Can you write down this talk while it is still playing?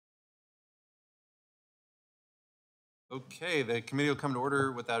Okay, the committee will come to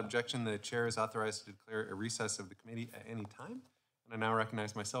order without objection. The chair is authorized to declare a recess of the committee at any time. And I now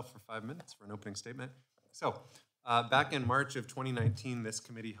recognize myself for 5 minutes for an opening statement. Back in March of 2019, this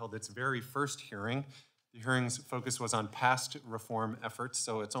committee held its very first hearing. The hearing's focus was on past reform efforts,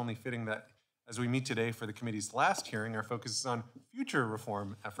 so it's only fitting that as we meet today for the committee's last hearing, our focus is on future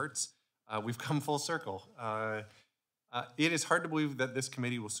reform efforts. We've come full circle. It is hard to believe that this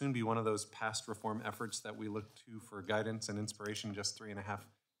committee will soon be one of those past reform efforts that we looked to for guidance and inspiration just 3.5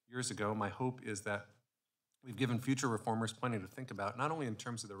 years ago. My hope is that we've given future reformers plenty to think about, not only in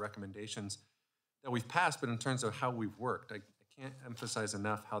terms of the recommendations that we've passed, but in terms of how we've worked. I can't emphasize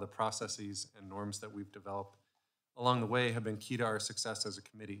enough how the processes and norms that we've developed along the way have been key to our success as a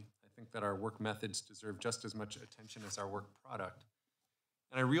committee. I think that our work methods deserve just as much attention as our work product.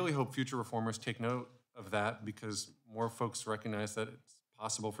 And I really hope future reformers take note of that, because more folks recognize that it's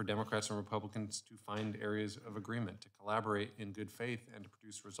possible for Democrats and Republicans to find areas of agreement, to collaborate in good faith, and to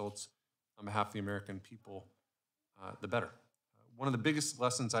produce results on behalf of the American people, the better. One of the biggest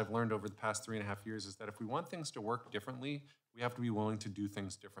lessons I've learned over the past 3.5 years is that if we want things to work differently, we have to be willing to do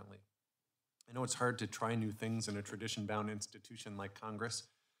things differently. I know it's hard to try new things in a tradition-bound institution like Congress,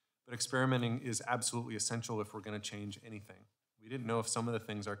 but experimenting is absolutely essential if we're going to change anything. We didn't know if some of the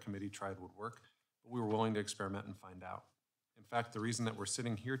things our committee tried would work, but we were willing to experiment and find out. In fact, the reason that we're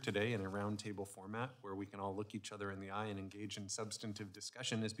sitting here today in a roundtable format where we can all look each other in the eye and engage in substantive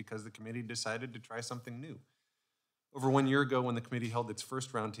discussion is because the committee decided to try something new. Over 1 year ago, when the committee held its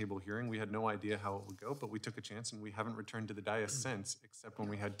first roundtable hearing, we had no idea how it would go, but we took a chance, and we haven't returned to the dais since, except when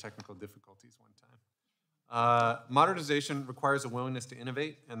we had technical difficulties one time. Modernization requires a willingness to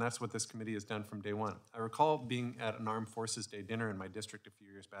innovate, and that's what this committee has done from day one. I recall being at an Armed Forces Day dinner in my district a few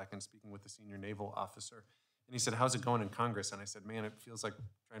years back and speaking with a senior naval officer. And he said, "How's it going in Congress?" And I said, "Man, it feels like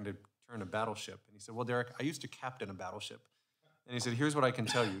trying to turn a battleship." And he said, "Well, Derek, I used to captain a battleship." And he said, "Here's what I can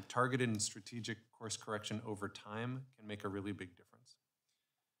tell you. Targeted and strategic course correction over time can make a really big difference."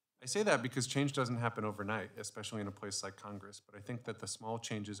 I say that because change doesn't happen overnight, especially in a place like Congress, but I think that the small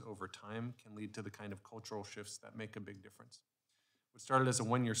changes over time can lead to the kind of cultural shifts that make a big difference. What started as a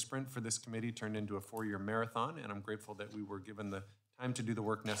 1-year sprint for this committee turned into a 4-year marathon, and I'm grateful that we were given the time to do the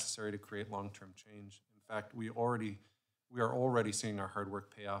work necessary to create long-term change. In fact, we are already seeing our hard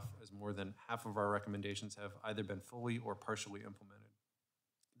work pay off, as more than half of our recommendations have either been fully or partially implemented.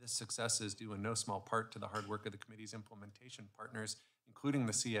 This success is due in no small part to the hard work of the committee's implementation partners, including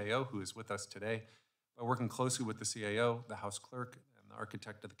the CAO, who is with us today. By working closely with the CAO, the House Clerk, and the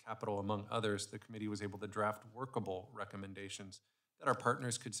Architect of the Capitol, among others, the committee was able to draft workable recommendations that our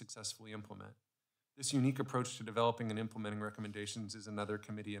partners could successfully implement. This unique approach to developing and implementing recommendations is another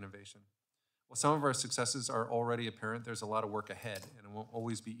committee innovation. While some of our successes are already apparent, there's a lot of work ahead, and it won't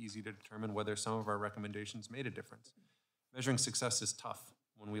always be easy to determine whether some of our recommendations made a difference. Measuring success is tough.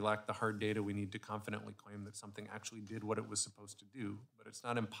 When we lack the hard data, we need to confidently claim that something actually did what it was supposed to do, but it's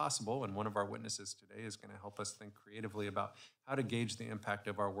not impossible, and one of our witnesses today is going to help us think creatively about how to gauge the impact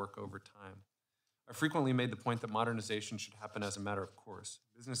of our work over time. I frequently made the point that modernization should happen as a matter of course.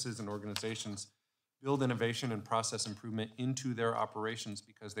 Businesses and organizations build innovation and process improvement into their operations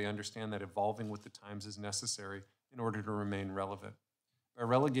because they understand that evolving with the times is necessary in order to remain relevant. By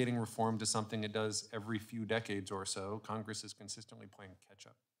relegating reform to something it does every few decades or so, Congress is consistently playing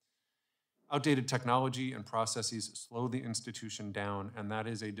catch-up. Outdated technology and processes slow the institution down, and that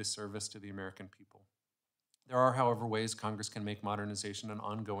is a disservice to the American people. There are, however, ways Congress can make modernization an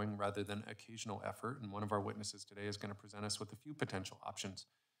ongoing rather than occasional effort, and one of our witnesses today is going to present us with a few potential options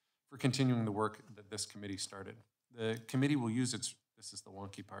for continuing the work that this committee started. The committee will use its, this is the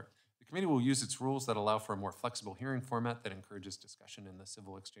wonky part, the committee will use its rules that allow for a more flexible hearing format that encourages discussion and the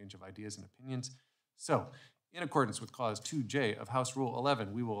civil exchange of ideas and opinions. So, in accordance with Clause 2J of House Rule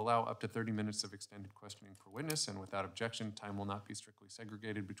 11, we will allow up to 30 minutes of extended questioning per witness, and without objection, time will not be strictly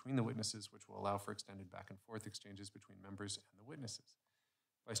segregated between the witnesses, which will allow for extended back and forth exchanges between members and the witnesses.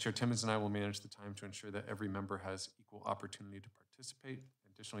 Vice Chair Timmons and I will manage the time to ensure that every member has equal opportunity to participate.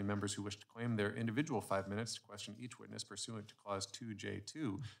 Additionally, members who wish to claim their individual 5 minutes to question each witness pursuant to Clause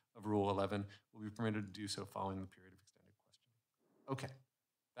 2J2 of Rule 11 will be permitted to do so following the period of extended questioning. Okay,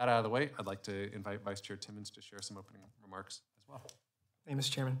 that out of the way, I'd like to invite Vice Chair Timmons to share some opening remarks as well. Thank you,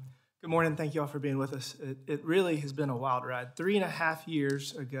 Mr. Chairman. Good morning. Thank you all for being with us. It really has been a wild ride. 3.5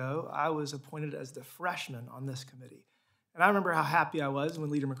 years ago, I was appointed as the freshman on this committee. And I remember how happy I was when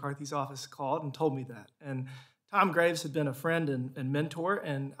Leader McCarthy's office called and told me that. And Tom Graves had been a friend and mentor,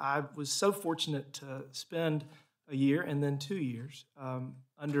 and I was so fortunate to spend a year and then 2 years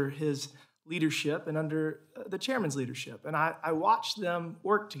under his leadership and under the chairman's leadership. And I watched them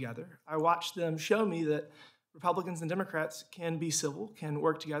work together. I watched them show me that Republicans and Democrats can be civil, can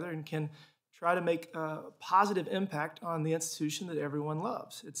work together, and can try to make a positive impact on the institution that everyone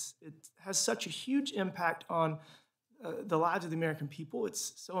loves. It has such a huge impact on the lives of the American people.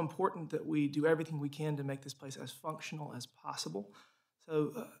 It's so important that we do everything we can to make this place as functional as possible.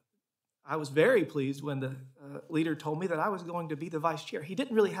 So I was very pleased when the leader told me that I was going to be the vice chair. He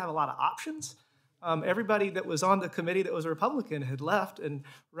didn't really have a lot of options. Everybody that was on the committee that was a Republican had left, and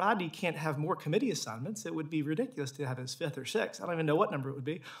Rodney can't have more committee assignments. It would be ridiculous to have his fifth or sixth. I don't even know what number it would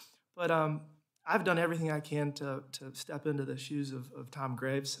be. But I've done everything I can to step into the shoes of Tom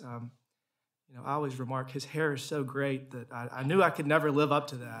Graves. I always remark his hair is so great that I knew I could never live up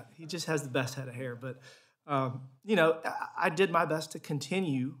to that. He just has the best head of hair. But, I did my best to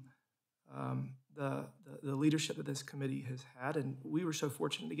continue the leadership that this committee has had, and we were so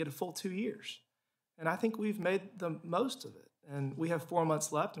fortunate to get a full 2 years. And I think we've made the most of it. And we have 4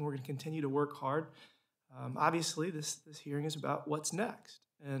 months left, and we're going to continue to work hard. Obviously, this hearing is about what's next,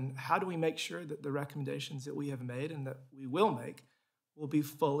 and how do we make sure that the recommendations that we have made and that we will make will be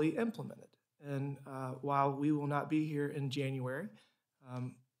fully implemented. And while we will not be here in January,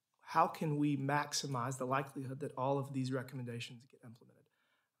 how can we maximize the likelihood that all of these recommendations get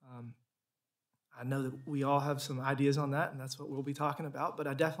implemented? I know that we all have some ideas on that, and that's what we'll be talking about, but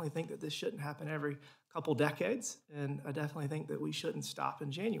I definitely think that this shouldn't happen every couple decades, and I definitely think that we shouldn't stop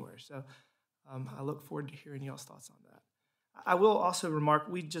in January. So I look forward to hearing y'all's thoughts on that. I will also remark,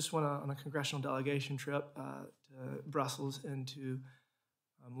 we just went on a congressional delegation trip to Brussels and to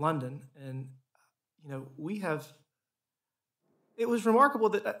London, and it was remarkable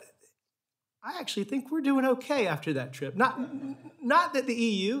that I actually think we're doing okay after that trip. Not that the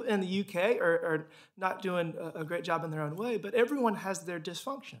EU and the UK are not doing a great job in their own way, but everyone has their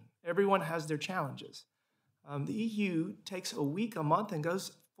dysfunction. Everyone has their challenges. The EU takes a week, a month, and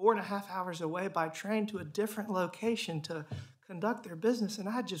goes 4.5 hours away by train to a different location to conduct their business, and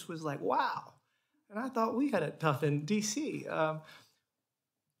I just was like, wow. And I thought we had it tough in D.C.,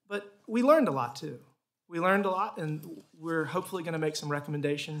 but we learned a lot, too. We learned a lot, and we're hopefully going to make some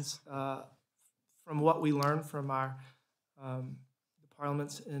recommendations from what we learned from our the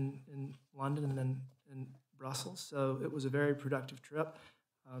parliaments in London and then in Brussels. So it was a very productive trip.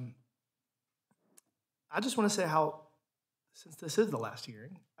 I just want to say since this is the last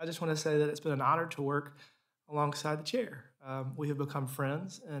hearing, I just want to say that it's been an honor to work alongside the chair. We have become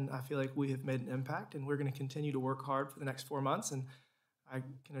friends, and I feel like we have made an impact, and we're going to continue to work hard for the next 4 months. And I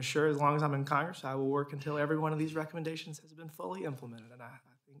can assure, as long as I'm in Congress, I will work until every one of these recommendations has been fully implemented, and I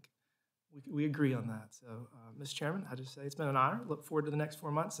think we agree on that. So, Mr. Chairman, I just say it's been an honor. Look forward to the next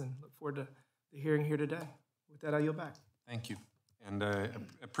 4 months, and look forward to the hearing here today. With that, I yield back. Thank you, and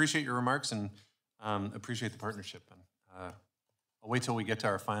appreciate your remarks, and appreciate the partnership. And I'll wait till we get to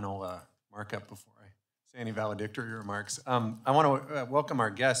our final markup before I say any valedictory remarks. I want to welcome our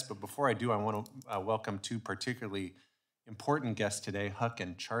guests, but before I do, I want to welcome two particularly important guests today. Huck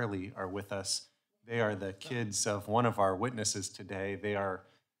and Charlie are with us. They are the kids of one of our witnesses today. They are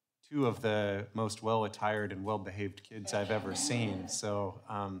two of the most well-attired and well-behaved kids I've ever seen. So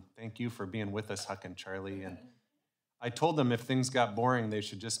thank you for being with us, Huck and Charlie. And I told them if things got boring, they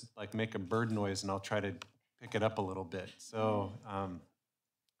should just make a bird noise, and I'll try to pick it up a little bit. So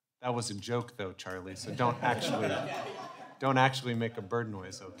that was a joke, though, Charlie. So don't actually make a bird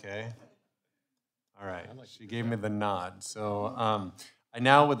noise, okay? All right, she gave me the nod. So I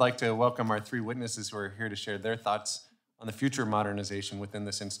now would like to welcome our three witnesses who are here to share their thoughts on the future modernization within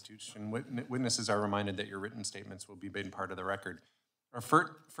this institution. Witnesses are reminded that your written statements will be made part of the record. Our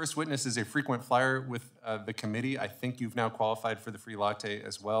first witness is a frequent flyer with the committee. I think you've now qualified for the free latte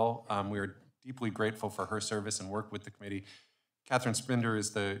as well. We are deeply grateful for her service and work with the committee. Catherine Spinder is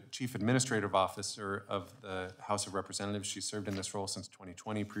the Chief Administrative Officer of the House of Representatives. She served in this role since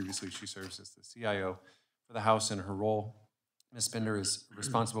 2020. Previously, she serves as the CIO for the House. In her role, Ms. Spinder is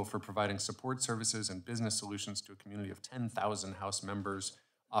responsible for providing support services and business solutions to a community of 10,000 House members,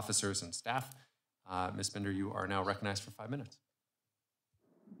 officers, and staff. Ms. Spinder, you are now recognized for 5 minutes.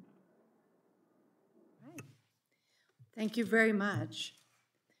 Right. Thank you very much,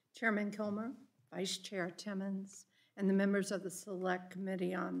 Chairman Kilmer, Vice Chair Timmons, and the members of the Select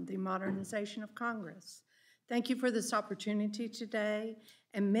Committee on the Modernization of Congress. Thank you for this opportunity today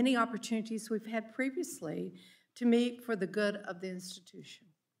and many opportunities we've had previously to meet for the good of the institution.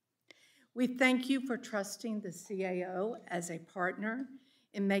 We thank you for trusting the CAO as a partner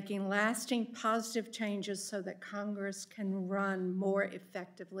in making lasting positive changes so that Congress can run more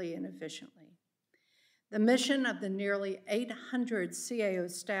effectively and efficiently. The mission of the nearly 800 CAO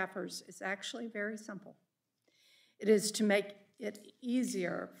staffers is actually very simple. It is to make it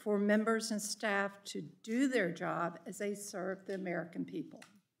easier for members and staff to do their job as they serve the American people.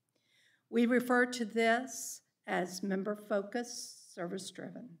 We refer to this as member-focused,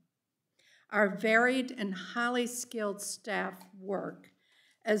 service-driven. Our varied and highly skilled staff work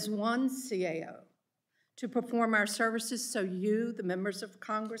as one CAO to perform our services so you, the members of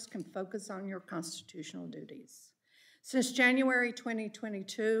Congress, can focus on your constitutional duties. Since January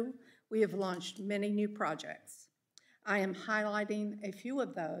 2022, we have launched many new projects. I am highlighting a few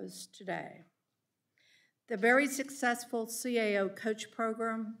of those today. The very successful CAO Coach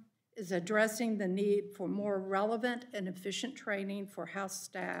Program is addressing the need for more relevant and efficient training for House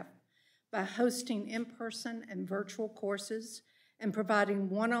staff by hosting in-person and virtual courses and providing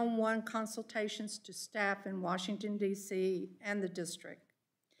one-on-one consultations to staff in Washington, D.C. and the district.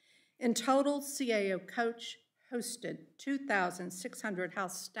 In total, CAO Coach hosted 2,600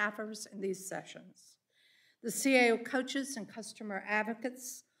 House staffers in these sessions. The CAO coaches and customer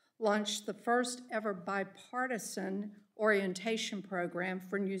advocates launched the first ever bipartisan orientation program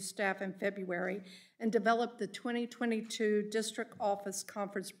for new staff in February and developed the 2022 District Office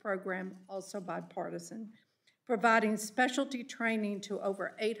Conference Program, also bipartisan, providing specialty training to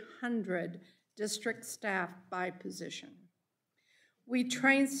over 800 district staff by position. We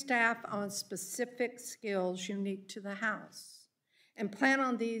train staff on specific skills unique to the House and plan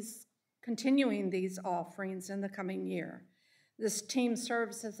on continuing these offerings in the coming year. This team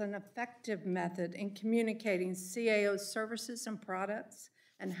serves as an effective method in communicating CAO services and products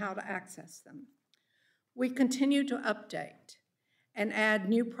and how to access them. We continue to update and add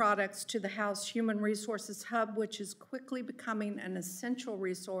new products to the House Human Resources Hub, which is quickly becoming an essential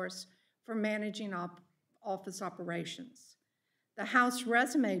resource for managing office operations. The House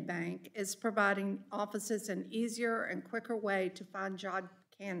Resume Bank is providing offices an easier and quicker way to find job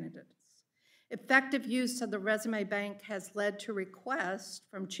candidates. Effective use of the Resume Bank has led to requests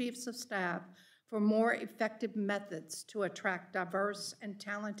from chiefs of staff for more effective methods to attract diverse and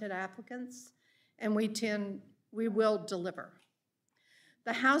talented applicants, and we will deliver.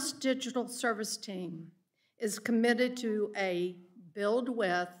 The House Digital Service Team is committed to a build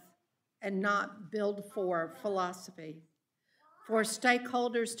with and not build for philosophy for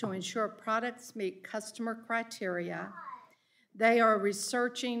stakeholders to ensure products meet customer criteria. They are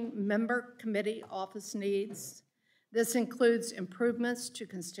researching member committee office needs. This includes improvements to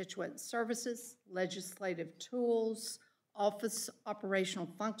constituent services, legislative tools, office operational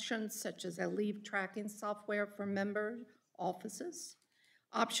functions such as a leave tracking software for member offices,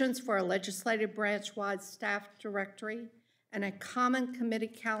 options for a legislative branch-wide staff directory, and a common committee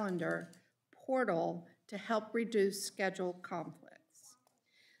calendar portal to help reduce schedule conflicts.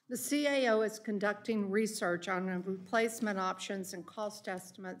 The CAO is conducting research on replacement options and cost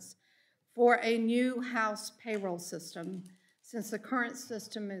estimates for a new House payroll system since the current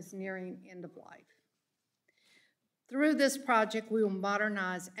system is nearing end of life. Through this project, we will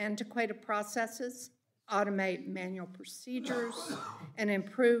modernize antiquated processes, automate manual procedures, and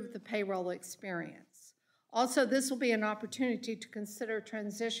improve the payroll experience. Also, this will be an opportunity to consider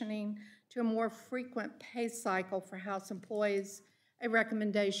transitioning to a more frequent pay cycle for House employees, a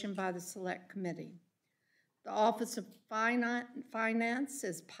recommendation by the Select Committee. The Office of Finance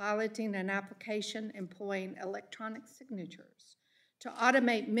is piloting an application employing electronic signatures to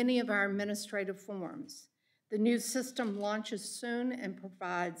automate many of our administrative forms. The new system launches soon and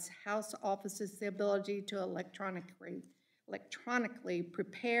provides House offices the ability to electronically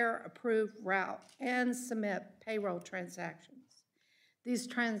prepare, approve, route, and submit payroll transactions. These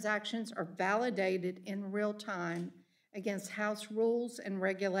transactions are validated in real time against House rules and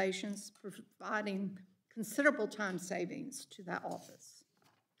regulations, providing considerable time savings to that office.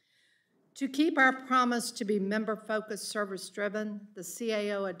 To keep our promise to be member-focused, service-driven, the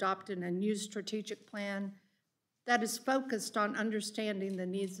CAO adopted a new strategic plan that is focused on understanding the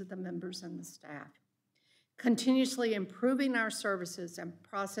needs of the members and the staff, continuously improving our services and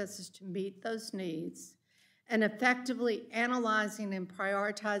processes to meet those needs, and effectively analyzing and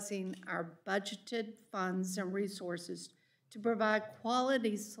prioritizing our budgeted funds and resources to provide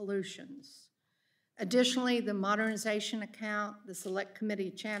quality solutions. Additionally, the Modernization account, the Select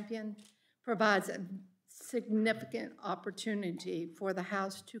Committee champion, provides a significant opportunity for the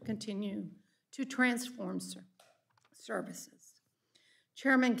House to continue to transform services.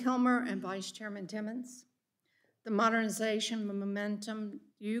 Chairman Kilmer and Vice Chairman Timmons, the modernization momentum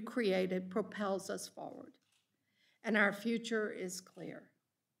you created propels us forward, and our future is clear.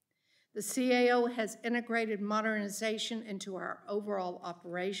 The CAO has integrated modernization into our overall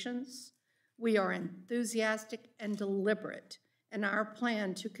operations. We are enthusiastic and deliberate in our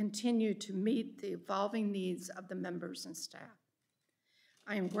plan to continue to meet the evolving needs of the members and staff.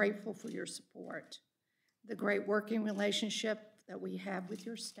 I am grateful for your support, the great working relationship that we have with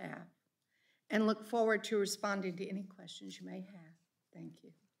your staff, and look forward to responding to any questions you may have. Thank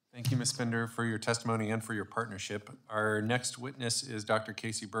you. Thank you, Ms. Fender, for your testimony and for your partnership. Our next witness is Dr.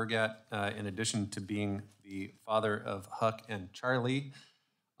 Casey Burgat. In addition to being the father of Huck and Charlie,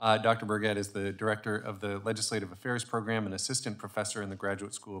 Dr. Burgat is the director of the Legislative Affairs Program and assistant professor in the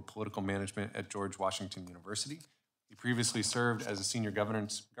Graduate School of Political Management at George Washington University. He previously served as a senior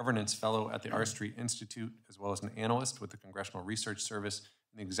governance fellow at the R Street Institute, as well as an analyst with the Congressional Research Service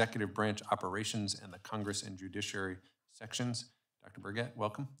in the Executive Branch Operations and the Congress and Judiciary sections. Dr. Burgat,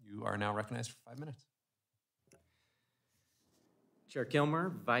 welcome. You are now recognized for 5 minutes. Chair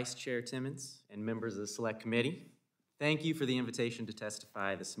Kilmer, Vice Chair Timmons, and members of the Select Committee, thank you for the invitation to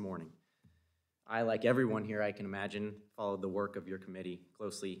testify this morning. I, like everyone here, I can imagine, followed the work of your committee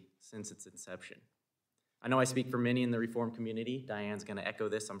closely since its inception. I know I speak for many in the reform community. Diane's going to echo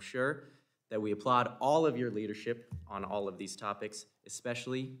this, I'm sure, that we applaud all of your leadership on all of these topics,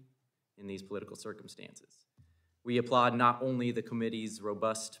 especially in these political circumstances. We applaud not only the committee's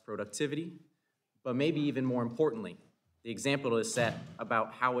robust productivity, but maybe even more importantly, the example it has set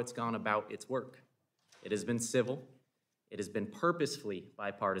about how it's gone about its work. It has been civil, it has been purposefully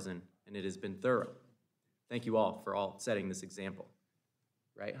bipartisan, and it has been thorough. Thank you all for setting this example.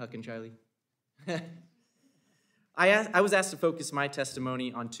 Right, Huck and Charlie? I was asked to focus my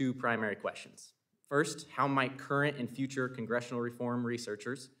testimony on two primary questions. First, how might current and future congressional reform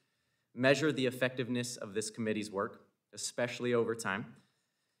researchers measure the effectiveness of this committee's work, especially over time,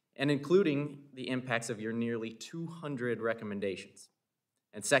 and including the impacts of your nearly 200 recommendations.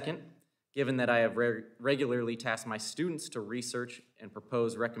 And second, given that I have regularly tasked my students to research and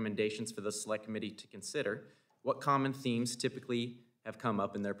propose recommendations for the Select Committee to consider, what common themes typically have come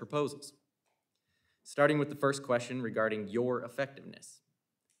up in their proposals. Starting with the first question regarding your effectiveness.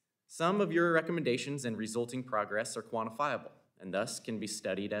 Some of your recommendations and resulting progress are quantifiable, and thus can be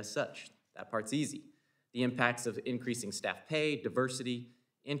studied as such. That part's easy. The impacts of increasing staff pay, diversity,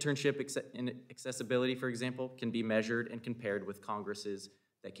 internship accessibility, for example, can be measured and compared with Congresses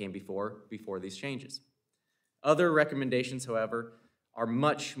that came before these changes. Other recommendations, however, are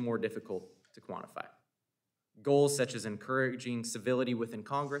much more difficult to quantify. Goals such as encouraging civility within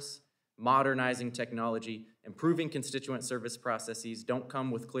Congress, modernizing technology, improving constituent service processes don't come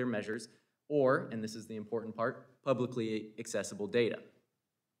with clear measures or, and this is the important part, publicly accessible data.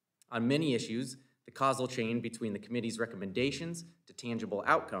 On many issues, the causal chain between the committee's recommendations to tangible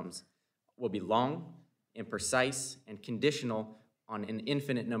outcomes will be long, imprecise, and conditional on an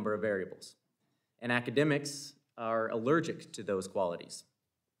infinite number of variables. And academics are allergic to those qualities.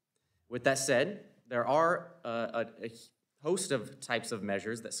 With that said, there are a host of types of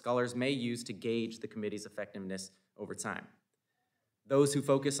measures that scholars may use to gauge the committee's effectiveness over time. Those who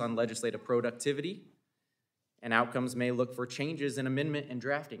focus on legislative productivity and outcomes may look for changes in amendment and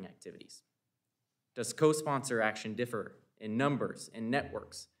drafting activities. Does co-sponsor action differ in numbers and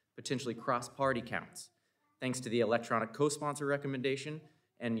networks, potentially cross-party counts, thanks to the electronic co-sponsor recommendation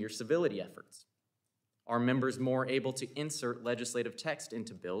and your civility efforts? Are members more able to insert legislative text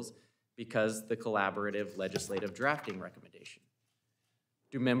into bills because the collaborative legislative drafting recommendation?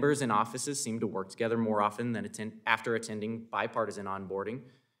 Do members in offices seem to work together more often than after attending bipartisan onboarding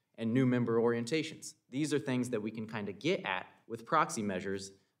and new member orientations? These are things that we can kind of get at with proxy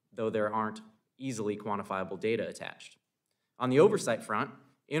measures, though there aren't easily quantifiable data attached. On the oversight front,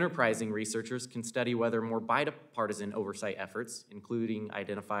 enterprising researchers can study whether more bipartisan oversight efforts, including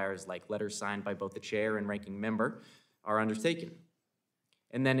identifiers like letters signed by both the chair and ranking member, are undertaken.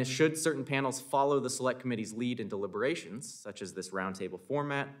 And then should certain panels follow the Select Committee's lead in deliberations, such as this roundtable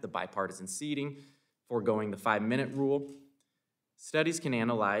format, the bipartisan seating, foregoing the 5-minute rule, studies can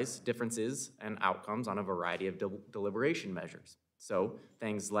analyze differences and outcomes on a variety of deliberation measures. So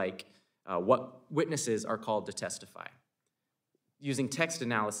things like what witnesses are called to testify, using text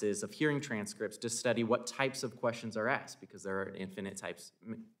analysis of hearing transcripts to study what types of questions are asked, because there are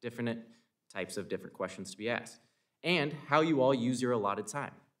different types of different questions to be asked, and how you all use your allotted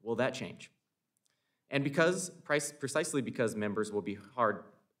time. Will that change? And precisely because measures will be hard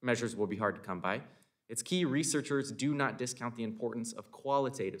to come by, it's key researchers do not discount the importance of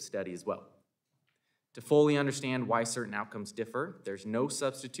qualitative study as well. To fully understand why certain outcomes differ, there's no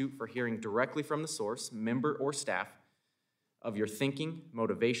substitute for hearing directly from the source, member or staff, of your thinking,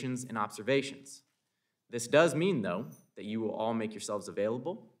 motivations, and observations. This does mean, though, that you will all make yourselves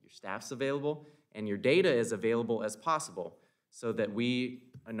available, your staff's available, and your data as available as possible so that we,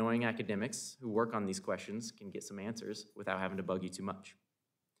 annoying academics who work on these questions, can get some answers without having to bug you too much.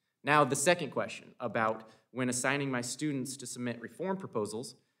 Now, the second question about when assigning my students to submit reform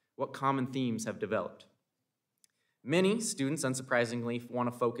proposals, what common themes have developed? Many students, unsurprisingly,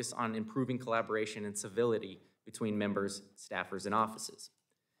 want to focus on improving collaboration and civility between members, staffers, and offices.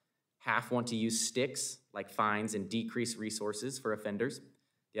 Half want to use sticks, like fines and decreased resources for offenders.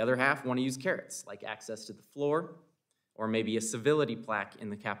 The other half want to use carrots, like access to the floor, or maybe a civility plaque in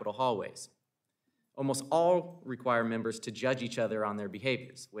the Capitol hallways. Almost all require members to judge each other on their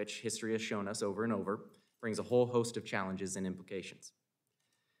behaviors, which history has shown us over and over brings a whole host of challenges and implications.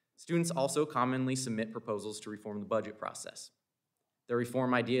 Students also commonly submit proposals to reform the budget process. Their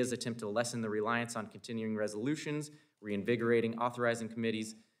reform ideas attempt to lessen the reliance on continuing resolutions, reinvigorating authorizing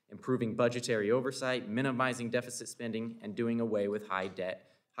committees, improving budgetary oversight, minimizing deficit spending, and doing away with high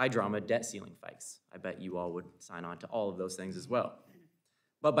drama debt ceiling fights. I bet you all would sign on to all of those things as well.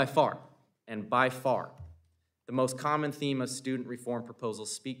 But by far, the most common theme of student reform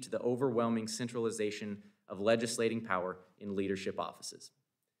proposals speak to the overwhelming centralization of legislating power in leadership offices.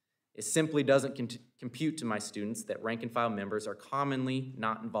 It simply doesn't compute to my students that rank and file members are commonly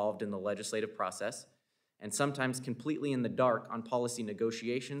not involved in the legislative process and sometimes completely in the dark on policy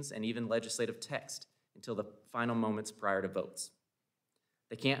negotiations and even legislative text until the final moments prior to votes.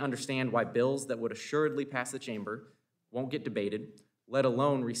 They can't understand why bills that would assuredly pass the chamber won't get debated, let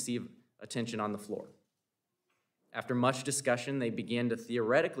alone receive attention on the floor. After much discussion, they begin to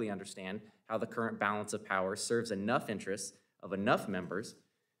theoretically understand how the current balance of power serves enough interests of enough members,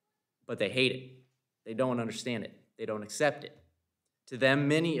 but they hate it. They don't understand it. They don't accept it. To them,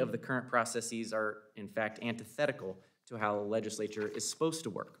 many of the current processes are, in fact, antithetical to how a legislature is supposed to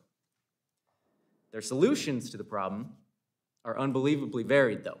work. Their solutions to the problem are unbelievably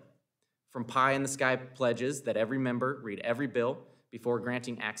varied, though. From pie-in-the-sky pledges that every member read every bill before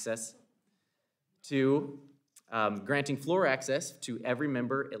granting access to granting floor access to every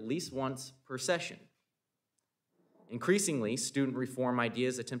member at least once per session. Increasingly, student reform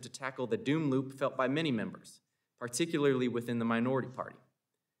ideas attempt to tackle the doom loop felt by many members, particularly within the minority party.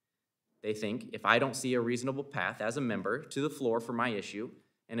 They think, if I don't see a reasonable path as a member to the floor for my issue,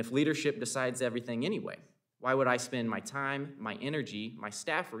 and if leadership decides everything anyway, why would I spend my time, my energy, my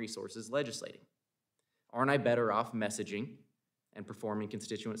staff resources legislating? Aren't I better off messaging and performing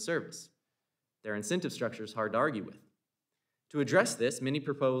constituent service? Their incentive structure is hard to argue with. To address this, many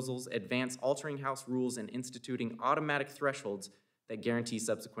proposals advance altering House rules and instituting automatic thresholds that guarantee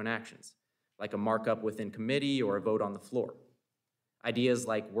subsequent actions, like a markup within committee or a vote on the floor. Ideas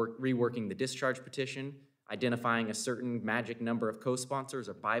like reworking the discharge petition, identifying a certain magic number of co-sponsors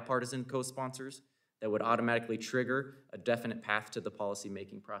or bipartisan co-sponsors that would automatically trigger a definite path to the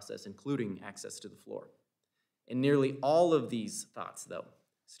policymaking process, including access to the floor. In nearly all of these thoughts, though,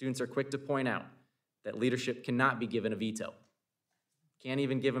 students are quick to point out that leadership cannot be given a veto. Can't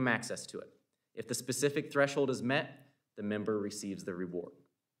even give them access to it. If the specific threshold is met, the member receives the reward.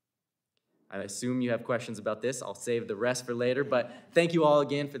 I assume you have questions about this. I'll save the rest for later, but thank you all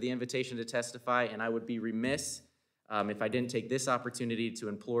again for the invitation to testify, and I would be remiss if I didn't take this opportunity to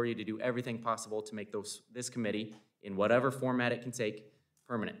implore you to do everything possible to make this committee, in whatever format it can take,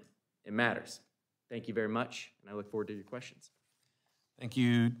 permanent. It matters. Thank you very much, and I look forward to your questions. Thank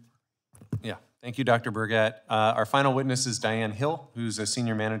you. Thank you, Dr. Burgat. Our final witness is Diane Hill, who's a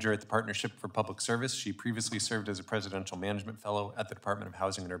senior manager at the Partnership for Public Service. She previously served as a presidential management fellow at the Department of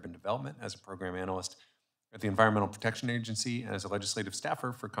Housing and Urban Development, as a program analyst at the Environmental Protection Agency, and as a legislative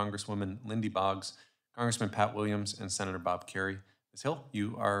staffer for Congresswoman Lindy Boggs, Congressman Pat Williams, and Senator Bob Kerrey. Ms. Hill,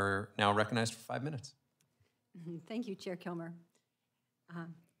 you are now recognized for 5 minutes. Thank you, Chair Kilmer.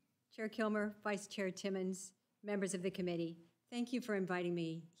 Chair Kilmer, Vice Chair Timmons, members of the committee, thank you for inviting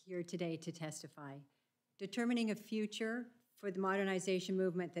me here today to testify. Determining a future for the modernization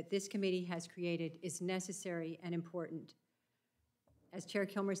movement that this committee has created is necessary and important. As Chair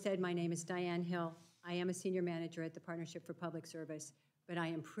Kilmer said, my name is Diane Hill. I am a senior manager at the Partnership for Public Service, but I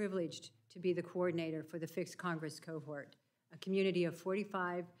am privileged to be the coordinator for the Fixed Congress cohort, a community of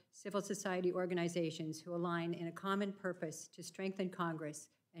 45 civil society organizations who align in a common purpose to strengthen Congress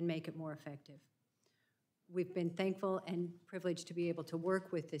and make it more effective. We've been thankful and privileged to be able to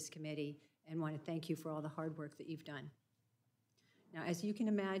work with this committee and want to thank you for all the hard work that you've done. Now, as you can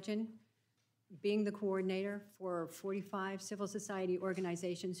imagine, being the coordinator for 45 civil society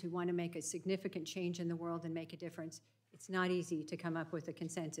organizations who want to make a significant change in the world and make a difference, it's not easy to come up with a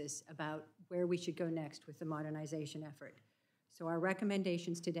consensus about where we should go next with the modernization effort. So our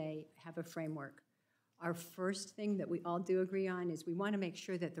recommendations today have a framework. Our first thing that we all do agree on is we want to make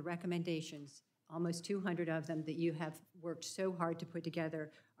sure that the recommendations, almost 200 of them that you have worked so hard to put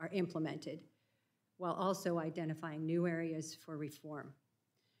together, are implemented, while also identifying new areas for reform.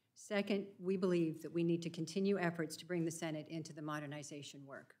 Second, we believe that we need to continue efforts to bring the Senate into the modernization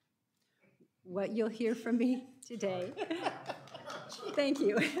work. What you'll hear from me today, thank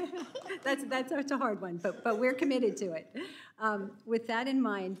you. That's a hard one, but we're committed to it. With that in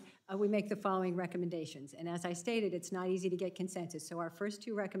mind, we make the following recommendations. And as I stated, it's not easy to get consensus. So our first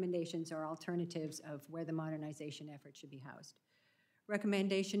two recommendations are alternatives of where the modernization effort should be housed.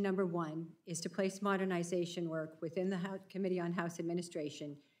 Recommendation number one is to place modernization work within the Committee on House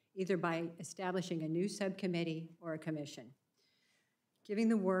Administration, either by establishing a new subcommittee or a commission. Giving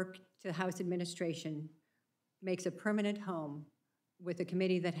the work to the House Administration makes a permanent home with a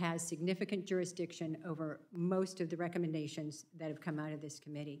committee that has significant jurisdiction over most of the recommendations that have come out of this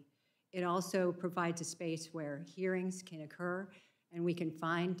committee. It also provides a space where hearings can occur and we can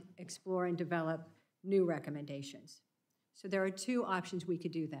find, explore, and develop new recommendations. So there are two options we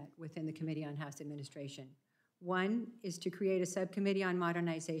could do that within the Committee on House Administration. One is to create a subcommittee on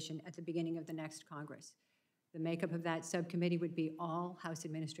modernization at the beginning of the next Congress. The makeup of that subcommittee would be all House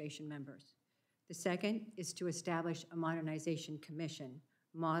Administration members. The second is to establish a modernization commission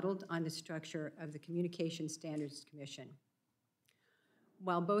modeled on the structure of the Communication Standards Commission.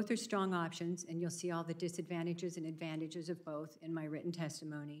 While both are strong options, and you'll see all the disadvantages and advantages of both in my written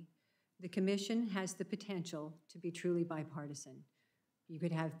testimony, the commission has the potential to be truly bipartisan. You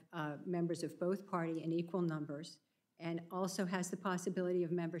could have members of both party in equal numbers, and also has the possibility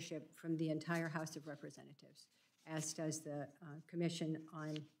of membership from the entire House of Representatives, as does the Commission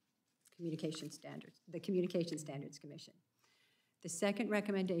on Communication Standards, the Communication Standards Commission. The second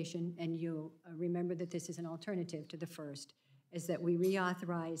recommendation, and you'll remember that this is an alternative to the first, is that we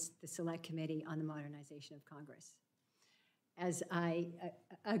reauthorize the Select Committee on the Modernization of Congress. As I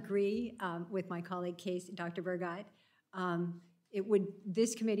agree with my colleague, Dr. Burgott,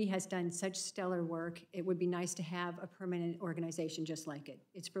 this committee has done such stellar work, it would be nice to have a permanent organization just like it.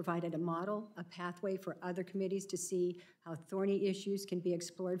 It's provided a model, a pathway for other committees to see how thorny issues can be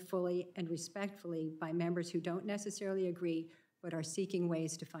explored fully and respectfully by members who don't necessarily agree but are seeking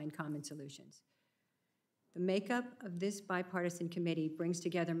ways to find common solutions. The makeup of this bipartisan committee brings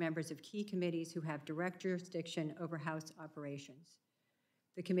together members of key committees who have direct jurisdiction over House operations: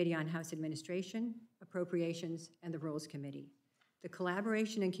 the Committee on House Administration, Appropriations, and the Rules Committee. The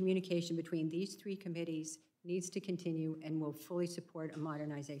collaboration and communication between these three committees needs to continue and will fully support a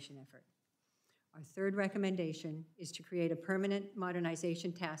modernization effort. Our third recommendation is to create a permanent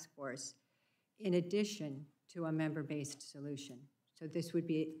modernization task force in addition to a member-based solution. So this would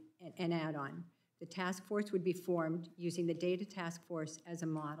be an add-on. The task force would be formed using the Data Task Force as a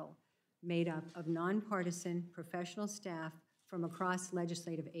model, made up of nonpartisan professional staff from across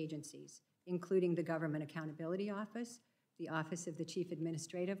legislative agencies, including the Government Accountability Office, the Office of the Chief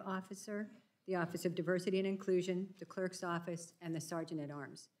Administrative Officer, the Office of Diversity and Inclusion, the Clerk's Office, and the Sergeant at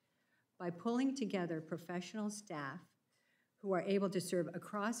Arms. By pulling together professional staff who are able to serve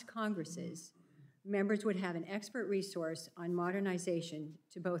across Congresses, members would have an expert resource on modernization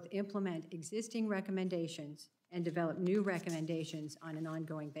to both implement existing recommendations and develop new recommendations on an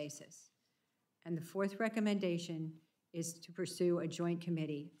ongoing basis. And the fourth recommendation is to pursue a joint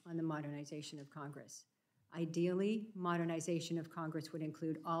committee on the modernization of Congress. Ideally, modernization of Congress would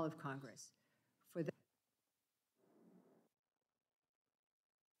include all of Congress. For the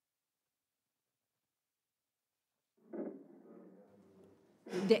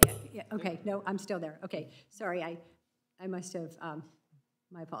yeah, okay, no, I'm still there. Okay, sorry, I must have,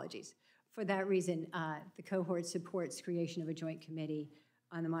 my apologies. For that reason, the cohort supports creation of a joint committee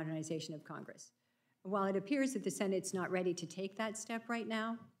on the modernization of Congress. While it appears that the Senate's not ready to take that step right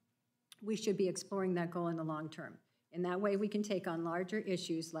now, we should be exploring that goal in the long term. In that way, we can take on larger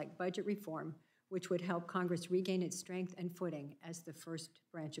issues like budget reform, which would help Congress regain its strength and footing as the first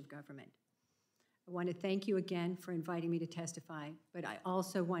branch of government. I want to thank you again for inviting me to testify, but I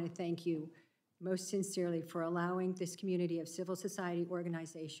also want to thank you most sincerely for allowing this community of civil society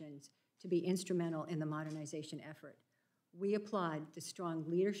organizations to be instrumental in the modernization effort. We applaud the strong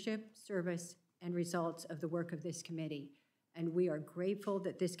leadership, service, and results of the work of this committee, and we are grateful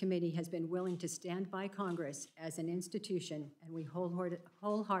that this committee has been willing to stand by Congress as an institution, and we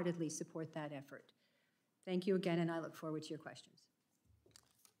wholeheartedly support that effort. Thank you again, and I look forward to your questions.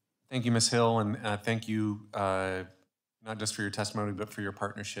 Thank you, Ms. Hill, and thank you not just for your testimony, but for your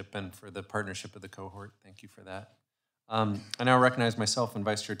partnership and for the partnership of the cohort. Thank you for that. I now recognize myself and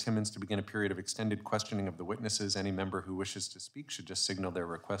Vice Chair Timmons to begin a period of extended questioning of the witnesses. Any member who wishes to speak should just signal their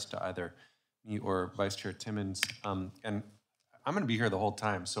request to either me or Vice Chair Timmons. And I'm going to be here the whole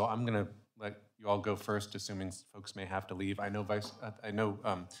time, so I'm going to let you all go first, assuming folks may have to leave. I know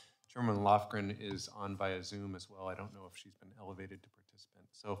Chairman Lofgren is on via Zoom as well. I don't know if she's been elevated to participant.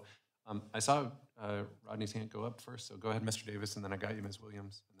 So I saw Rodney's hand go up first, so go ahead, Mr. Davis, and then I got you, Ms.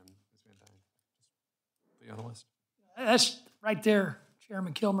 Williams, and then Ms. Van Dyne. Just put you on the list. That's right there,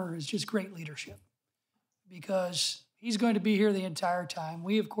 Chairman Kilmer, is just great leadership because he's going to be here the entire time.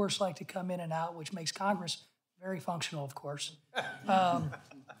 We, of course, like to come in and out, which makes Congress very functional, of course.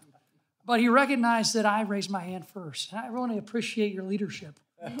 But he recognized that I raised my hand first. And I really appreciate your leadership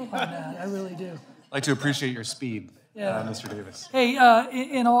on that. I really do. I'd like to appreciate your speed, Yeah. Mr. Davis. Hey,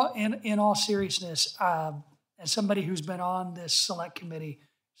 in all seriousness, as somebody who's been on this select committee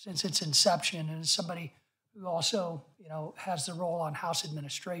since its inception, and as somebody who also, has the role on House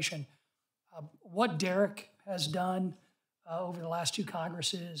administration, what Derek has done over the last two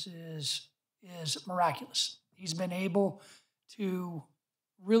Congresses is miraculous. He's been able to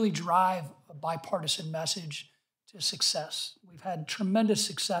really drive a bipartisan message to success. We've had tremendous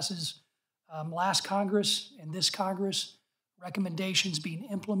successes last Congress and this Congress, recommendations being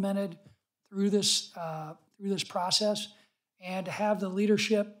implemented through this process, and to have the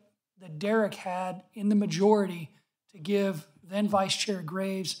leadership that Derek had in the majority to give then Vice Chair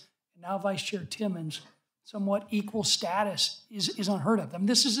Graves and now Vice Chair Timmons somewhat equal status is unheard of. I mean,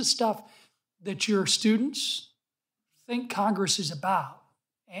 this is the stuff that your students think Congress is about.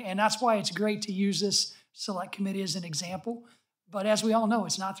 And that's why it's great to use this select committee as an example. But as we all know,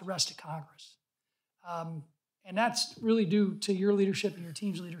 it's not the rest of Congress. And that's really due to your leadership and your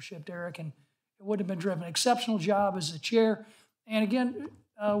team's leadership, Derek, and it would have been driven. Exceptional job as the chair. And again,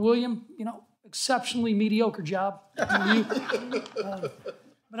 William, exceptionally mediocre job. But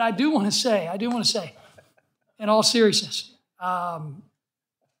I do want to say, in all seriousness, the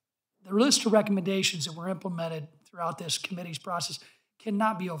list of recommendations that were implemented throughout this committee's process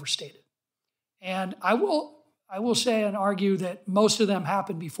cannot be overstated. And I will say and argue that most of them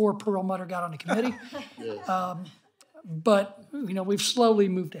happened before Perlmutter got on the committee. Yes. But we've slowly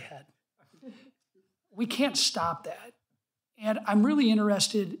moved ahead. We can't stop that. And I'm really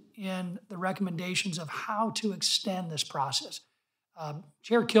interested in the recommendations of how to extend this process.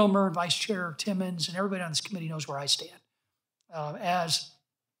 Chair Kilmer and Vice Chair Timmons and everybody on this committee knows where I stand. As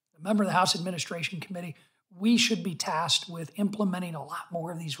a member of the House Administration Committee, we should be tasked with implementing a lot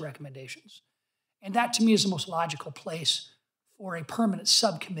more of these recommendations. And that, to me, is the most logical place for a permanent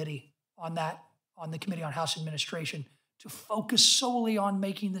subcommittee on the Committee on House Administration to focus solely on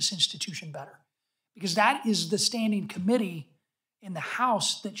making this institution better. Because that is the standing committee in the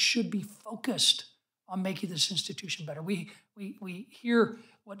House that should be focused on making this institution better. We hear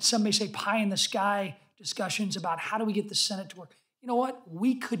what some may say pie in the sky discussions about how do we get the Senate to work. You know what?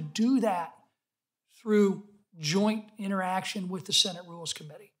 We could do that through joint interaction with the Senate Rules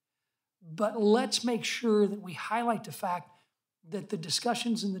Committee. But let's make sure that we highlight the fact that the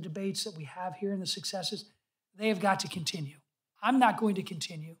discussions and the debates that we have here and the successes, they have got to continue. I'm not going to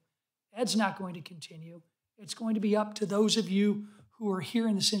continue. Ed's not going to continue. It's going to be up to those of you who are here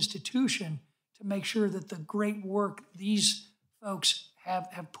in this institution to make sure that the great work these folks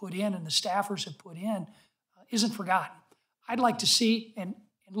have put in and the staffers have put in isn't forgotten. I'd like to see, and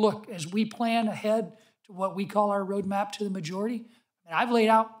look, as we plan ahead to what we call our roadmap to the majority, and I've laid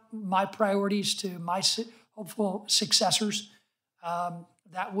out my priorities to my hopeful successors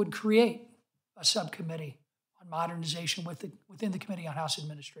that would create a subcommittee on modernization within the Committee on House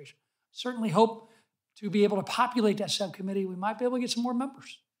Administration. Certainly hope to be able to populate that subcommittee. We might be able to get some more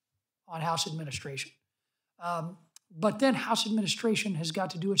members on House Administration. But then House Administration has got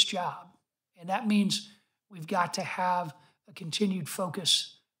to do its job. And that means we've got to have a continued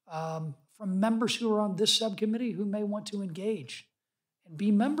focus from members who are on this subcommittee who may want to engage and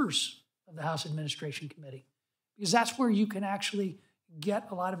be members of the House Administration Committee. Because that's where you can actually get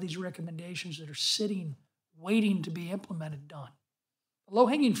a lot of these recommendations that are sitting, waiting to be implemented, done. The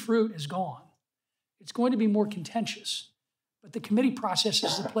low-hanging fruit is gone. It's going to be more contentious, but the committee process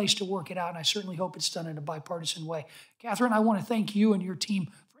is the place to work it out, and I certainly hope it's done in a bipartisan way. Catherine, I want to thank you and your team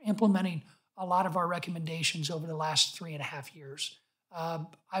for implementing a lot of our recommendations over the last 3.5 years.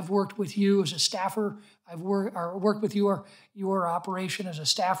 I've worked with you as a staffer. I've worked with your operation as a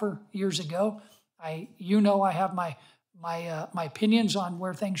staffer years ago. I have my opinions on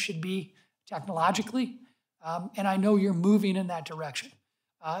where things should be technologically, and I know you're moving in that direction.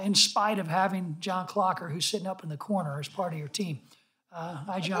 In spite of having John Clocker, who's sitting up in the corner as part of your team.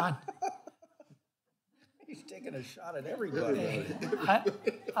 Hi, John. He's taking a shot at everybody.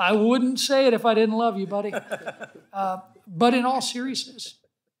 I wouldn't say it if I didn't love you, buddy. But in all seriousness,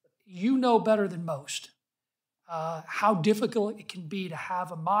 you know better than most how difficult it can be to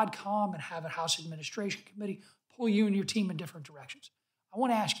have a ModCom and have a House Administration Committee pull you and your team in different directions. I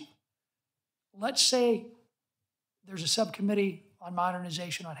want to ask you, let's say there's a subcommittee on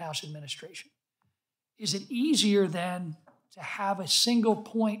modernization on House administration. Is it easier then to have a single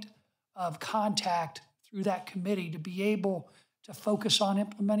point of contact through that committee to be able to focus on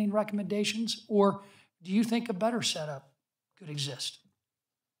implementing recommendations? Or do you think a better setup could exist?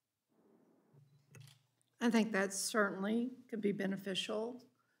 I think that certainly could be beneficial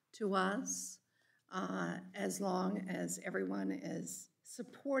to us as long as everyone is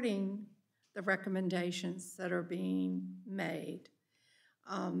supporting the recommendations that are being made.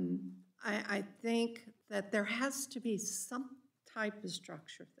 I think that there has to be some type of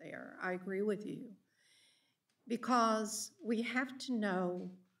structure there. I agree with you, because we have to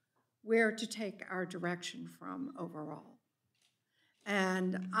know where to take our direction from overall.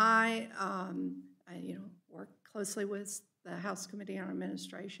 And I work closely with the House Committee on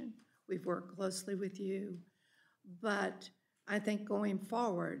Administration. We've worked closely with you. But I think going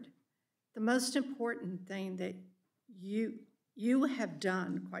forward, the most important thing that you have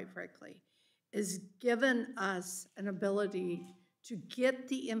done, quite frankly, is given us an ability to get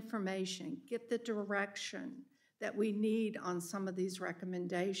the information, get the direction that we need on some of these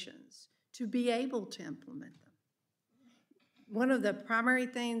recommendations to be able to implement them. One of the primary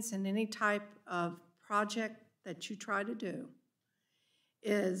things in any type of project that you try to do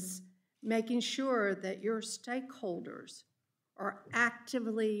is making sure that your stakeholders are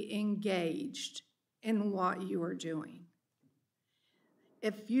actively engaged in what you are doing.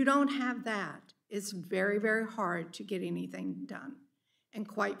 If you don't have that, it's very, very hard to get anything done. And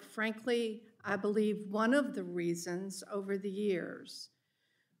quite frankly, I believe one of the reasons over the years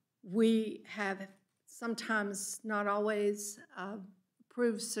we have sometimes not always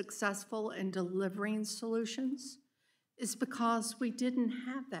proved successful in delivering solutions is because we didn't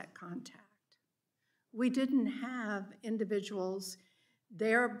have that contact. We didn't have individuals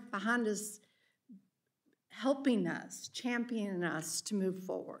there behind us helping us, championing us to move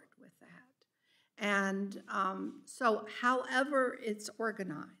forward with that. And so however it's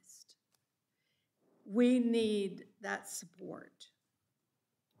organized, we need that support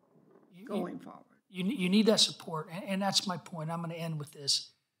going forward. You need that support, and that's my point. I'm going to end with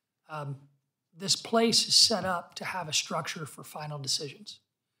this. This place is set up to have a structure for final decisions.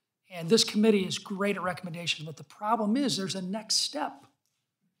 And this committee is great at recommendations, but the problem is there's a next step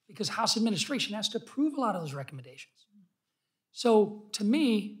because House administration has to approve a lot of those recommendations. So to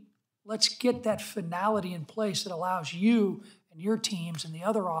me, let's get that finality in place that allows you and your teams and the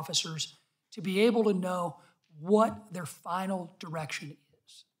other officers to be able to know what their final direction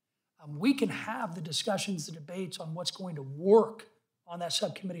is. We can have the discussions, the debates on what's going to work on that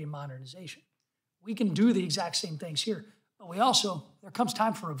subcommittee of modernization. We can do the exact same things here, but we also, there comes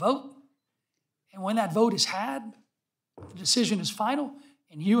time for a vote. And when that vote is had, the decision is final,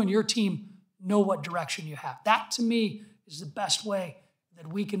 and you and your team know what direction you have. That, to me, is the best way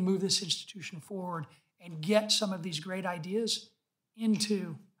that we can move this institution forward and get some of these great ideas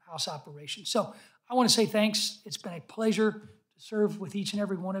into House operations. So I want to say thanks. It's been a pleasure to serve with each and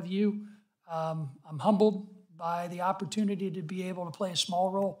every one of you. I'm humbled by the opportunity to be able to play a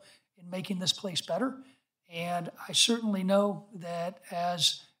small role in making this place better. And I certainly know that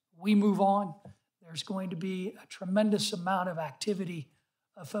as we move on, there's going to be a tremendous amount of activity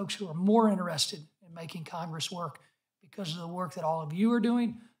of folks who are more interested in making Congress work because of the work that all of you are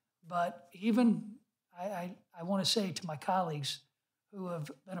doing. But even I want to say to my colleagues who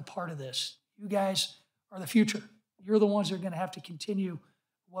have been a part of this, you guys are the future. You're the ones that are going to have to continue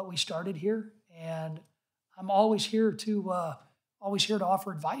what we started here. And I'm always here to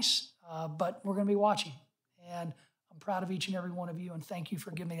offer advice, but we're going to be watching. And I'm proud of each and every one of you, and thank you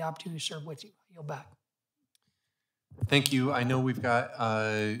for giving me the opportunity to serve with you. I yield back. Thank you. I know we've got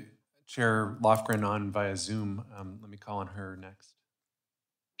Chair Lofgren on via Zoom. Let me call on her next.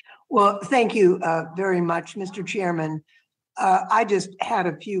 Well, thank you very much, Mr. Chairman. I just had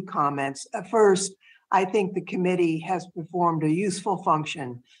a few comments. First, I think the committee has performed a useful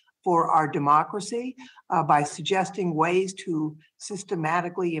function for our democracy by suggesting ways to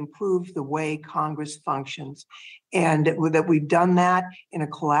systematically improve the way Congress functions. And that we've done that in a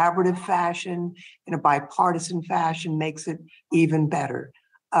collaborative fashion, in a bipartisan fashion, makes it even better.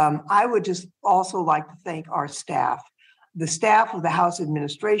 I would just also like to thank our staff. The staff of the House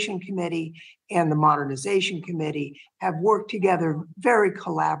Administration Committee and the Modernization Committee have worked together very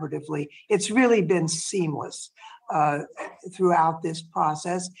collaboratively. It's really been seamless throughout this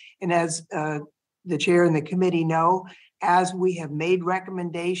process. And as the chair and the committee know, as we have made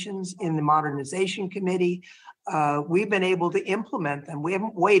recommendations in the Modernization Committee, we've been able to implement them. We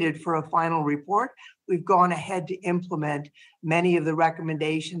haven't waited for a final report. We've gone ahead to implement many of the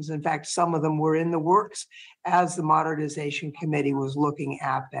recommendations. In fact, some of them were in the works as the Modernization Committee was looking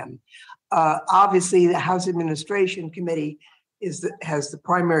at them. Obviously, the House Administration Committee has the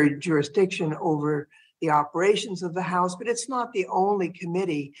primary jurisdiction over the operations of the House, but it's not the only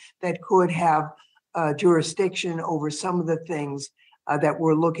committee that could have jurisdiction over some of the things that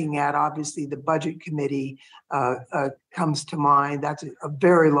we're looking at. Obviously, the Budget Committee comes to mind. That's a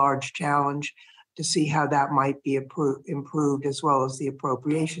very large challenge to see how that might be improved, as well as the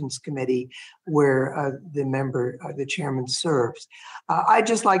Appropriations Committee, where the chairman serves. I'd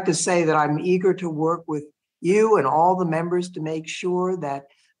just like to say that I'm eager to work with you and all the members to make sure that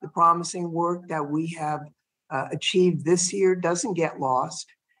the promising work that we have achieved this year doesn't get lost,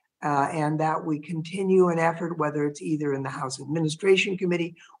 and that we continue an effort, whether it's either in the House Administration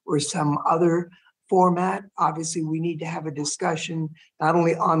Committee or some other format. Obviously, we need to have a discussion not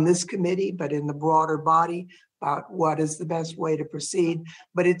only on this committee, but in the broader body about what is the best way to proceed,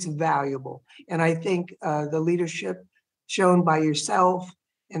 but it's valuable. And I think the leadership shown by yourself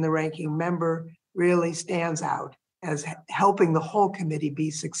and the ranking member really stands out as helping the whole committee be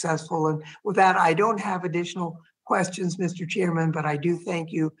successful. And with that, I don't have additional questions, Mr. Chairman, but I do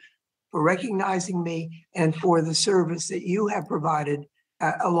thank you for recognizing me and for the service that you have provided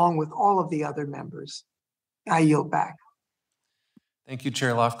along with all of the other members. I yield back. Thank you,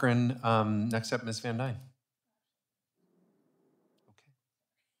 Chair Lofgren. Next up, Ms. Van Dyne. Okay,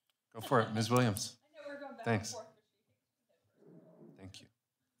 go for it, Ms. Williams. Thanks. Thank you.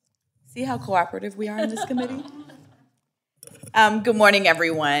 See how cooperative we are in this committee? Good morning,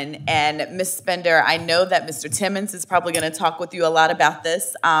 everyone. And Ms. Spender, I know that Mr. Timmons is probably going to talk with you a lot about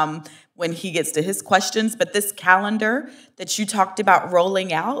this when he gets to his questions, but this calendar that you talked about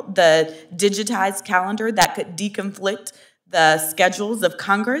rolling out, the digitized calendar that could deconflict the schedules of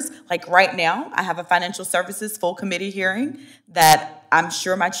Congress, like right now, I have a financial services full committee hearing that I'm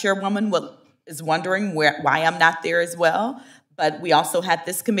sure my chairwoman is wondering why I'm not there as well. But we also had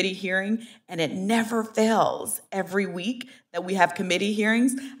this committee hearing, and it never fails. Every week that we have committee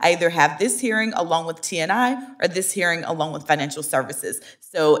hearings, I either have this hearing along with TNI or this hearing along with financial services.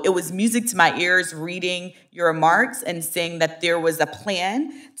 So it was music to my ears reading your remarks and seeing that there was a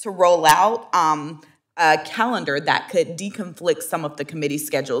plan to roll out a calendar that could deconflict some of the committee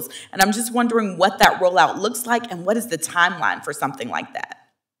schedules. And I'm just wondering what that rollout looks like and what is the timeline for something like that?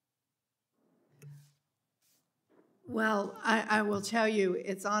 Well, I will tell you,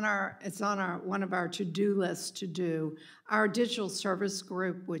 it's on one of our to-do lists to do. Our digital service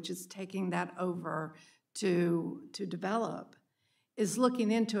group, which is taking that over to develop, is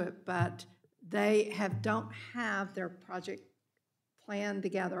looking into it, but they don't have their project plan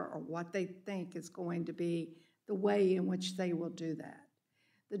together or what they think is going to be the way in which they will do that.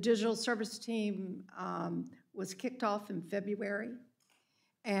 The digital service team was kicked off in February.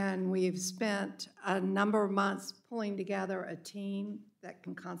 And we've spent a number of months pulling together a team that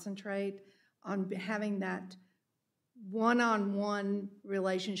can concentrate on having that one-on-one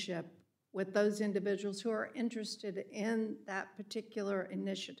relationship with those individuals who are interested in that particular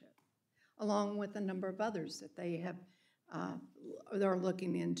initiative, along with a number of others that they're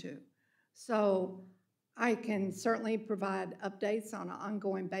looking into. So I can certainly provide updates on an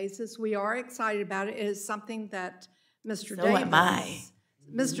ongoing basis. We are excited about it. It is something that Mr.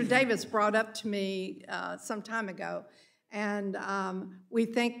 Davis brought up to me some time ago, and we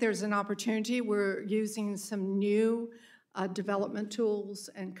think there's an opportunity. We're using some new development tools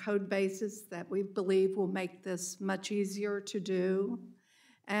and code bases that we believe will make this much easier to do.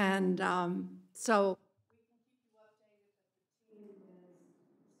 And so we can keep you updated, but the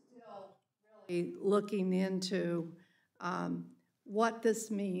team is still really looking into what this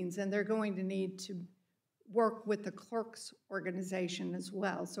means, and they're going to need to work with the clerks organization as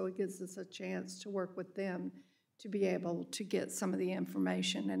well. So it gives us a chance to work with them to be able to get some of the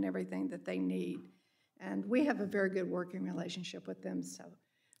information and everything that they need. And we have a very good working relationship with them. So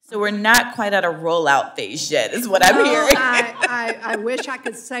we're not quite at a rollout phase yet, is what I'm hearing. I wish I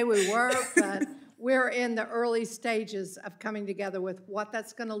could say we were, but we're in the early stages of coming together with what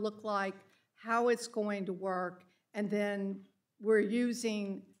that's going to look like, how it's going to work, and then we're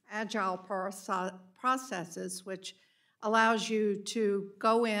using agile processes, which allows you to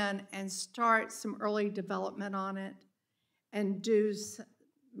go in and start some early development on it and do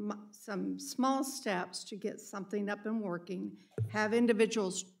some small steps to get something up and working, have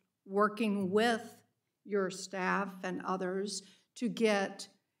individuals working with your staff and others to get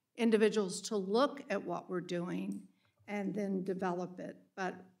individuals to look at what we're doing and then develop it.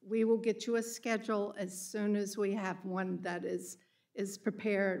 But we will get you a schedule as soon as we have one that is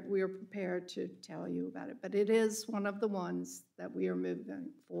prepared. We are prepared to tell you about it. But it is one of the ones that we are moving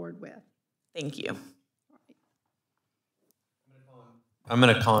forward with. Thank you. I'm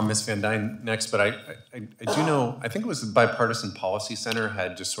going to call on Ms. Van Dyne next, but I do know, I think it was the Bipartisan Policy Center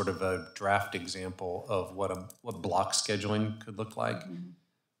had just sort of a draft example of what block scheduling could look like.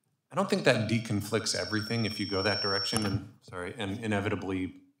 I don't think that deconflicts everything if you go that direction, and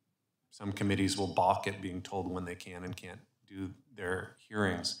inevitably some committees will balk at being told when they can and can't do their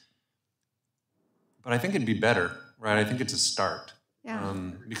hearings. But I think it'd be better, right? I think it's a start. Yeah.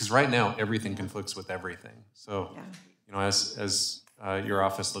 Because right now everything conflicts with everything. So, Yeah. you know, as your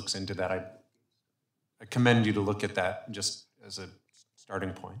office looks into that, I commend you to look at that just as a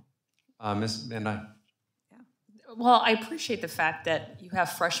starting point. Ms. Van Dyne. Well, I appreciate the fact that you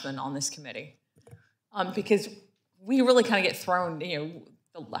have freshmen on this committee, because we really kind of get thrown, you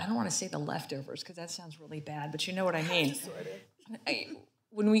know, I don't want to say the leftovers because that sounds really bad, but you know what I mean.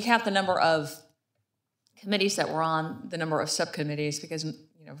 When we have the number of committees that we're on, the number of subcommittees, because,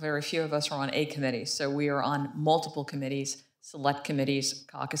 you know, very few of us are on a committee, so we are on multiple committees, select committees,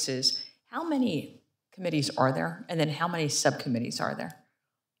 caucuses. How many committees are there, and then how many subcommittees are there?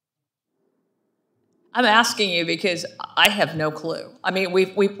 I'm asking you because I have no clue. I mean,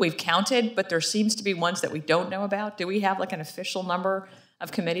 we've counted, but there seems to be ones that we don't know about. Do we have like an official number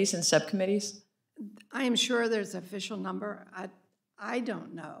of committees and subcommittees? I am sure there's an official number. I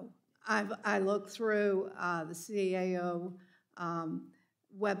don't know. I look through the CAO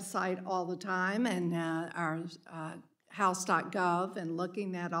website all the time, and our house.gov, and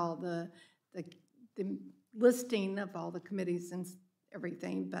looking at all the listing of all the committees and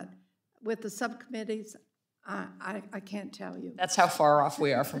everything, but with the subcommittees, I can't tell you. That's how far off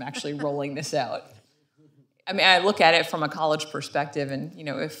we are from actually rolling this out. I mean, I look at it from a college perspective, and, you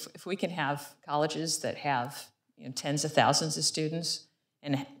know, if we can have colleges that have, you know, tens of thousands of students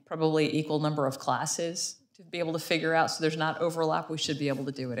and probably equal number of classes to be able to figure out so there's not overlap, we should be able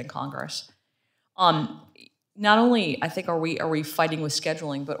to do it in Congress. Not only, I think, are we fighting with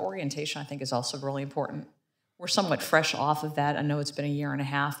scheduling, but orientation, I think, is also really important. We're somewhat fresh off of that. I know it's been a year and a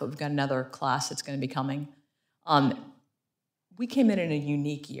half, but we've got another class that's going to be coming. We came in a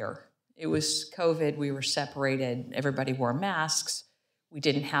unique year. It was COVID. We were separated. Everybody wore masks. We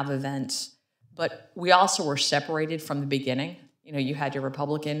didn't have events. But we also were separated from the beginning. You know, you had your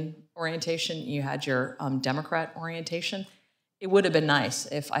Republican orientation. You had your Democrat orientation. It would have been nice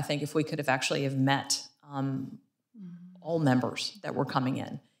if we could have actually have met all members that were coming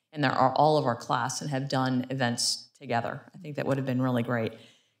in. And there are all of our class and have done events together. I think that would have been really great.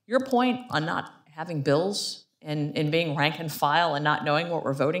 Your point on not having bills and being rank and file and not knowing what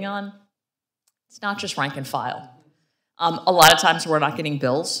we're voting on, it's not just rank and file. A lot of times we're not getting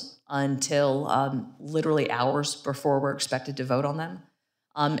bills until literally hours before we're expected to vote on them.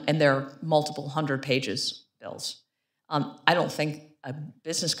 And they're multiple 100 pages bills. I don't think a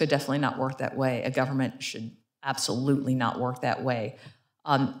business could definitely not work that way. A government should absolutely not work that way.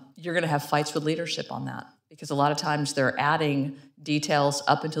 You're going to have fights with leadership on that because a lot of times they're adding details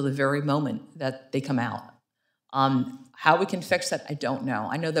up until the very moment that they come out. How we can fix that, I don't know.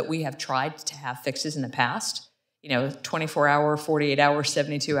 I know that we have tried to have fixes in the past, you know, 24-hour, 48-hour,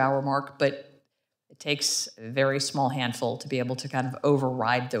 72-hour mark, but it takes a very small handful to be able to kind of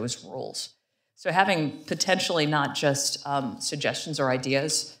override those rules. So having potentially not just suggestions or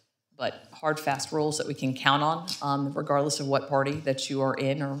ideas, but hard, fast rules that we can count on, regardless of what party that you are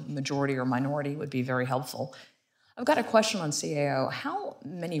in, or majority or minority, would be very helpful. I've got a question on CAO. How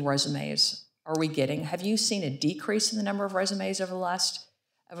many resumes are we getting? Have you seen a decrease in the number of resumes over the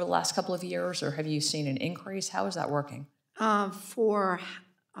last couple of years, or have you seen an increase? How is that working? For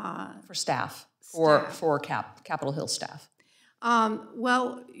staff, for Capitol Hill staff.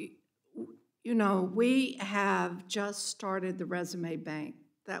 Well, you know, we have just started the resume bank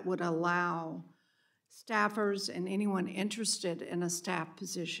that would allow staffers and anyone interested in a staff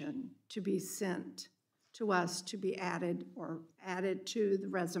position to be sent to us to be added to the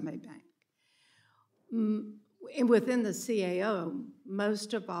resume bank. And within the CAO,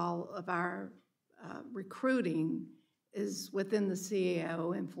 most of all of our recruiting is within the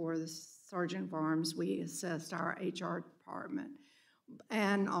CAO, and for the Sergeant of Arms, we assist our HR department,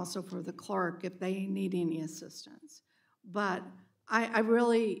 and also for the clerk if they need any assistance. But I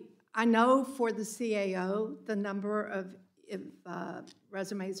know for the CAO the number of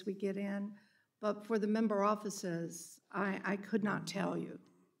resumes we get in, but for the member offices, I could not tell you.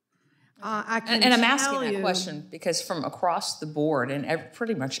 And I'm asking that question because from across the board and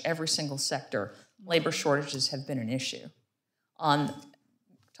pretty much every single sector, labor shortages have been an issue. On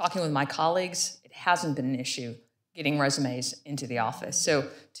talking with my colleagues, it hasn't been an issue getting resumes into the office. So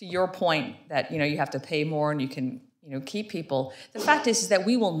to your point that, you have to pay more and you can, keep people, the fact is that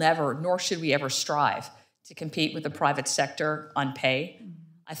we will never, nor should we ever strive to compete with the private sector on pay.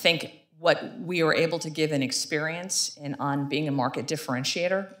 I think what we are able to give in experience and on being a market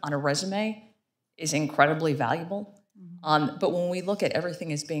differentiator on a resume is incredibly valuable. But when we look at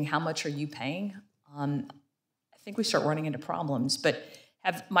everything as being how much are you paying, I think we start running into problems. But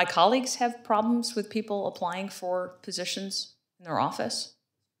have my colleagues have problems with people applying for positions in their office?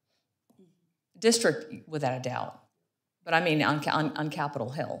 District, without a doubt. But I mean on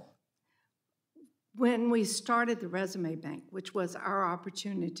Capitol Hill. When we started the resume bank, which was our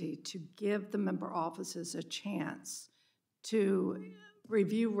opportunity to give the member offices a chance to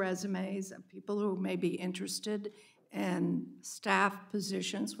review resumes of people who may be interested in staff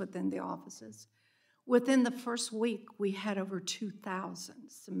positions within the offices, within the first week, we had over 2,000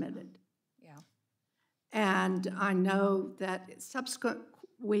 submitted. Yeah. And I know that subsequent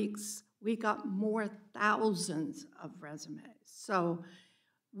weeks, we got more thousands of resumes. So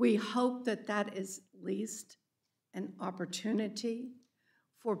we hope that that is at least an opportunity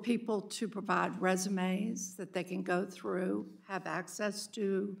for people to provide resumes that they can go through, have access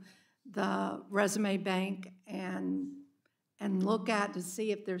to the resume bank, and look at to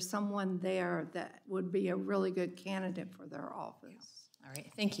see if there's someone there that would be a really good candidate for their office. All right,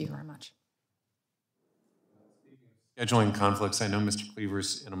 thank you very much. Scheduling conflicts. I know Mr.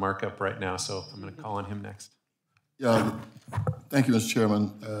 Cleaver's in a markup right now, so I'm going to call on him next. Yeah, thank you, Mr.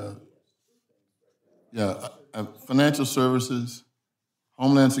 Chairman. Financial services,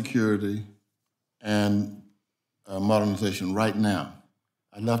 Homeland Security, and modernization right now.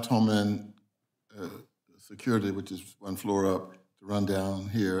 I left Homeland Security, which is one floor up, to run down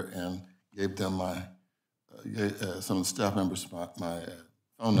here and gave them my some of the staff members my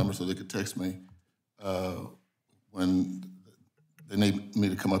phone number so they could text me when they need me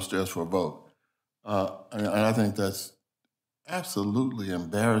to come upstairs for a vote. And I think that's absolutely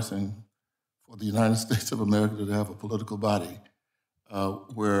embarrassing for the United States of America to have a political body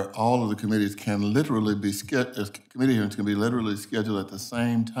where all of the committees can literally be committee hearings can be literally scheduled at the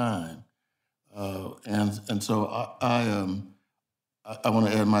same time. And so I want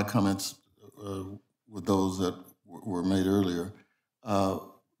to add my comments with those that were made earlier.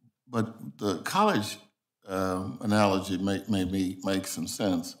 But the college analogy make some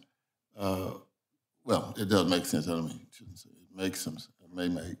sense. Well, it does make sense. I don't mean it shouldn't say it makes some. It may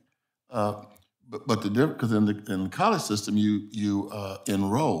make. But the difference, because in the college system you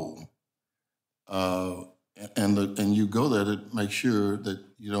enroll, and you go there to make sure that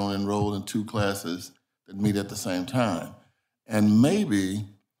you don't enroll in two classes that meet at the same time. And maybe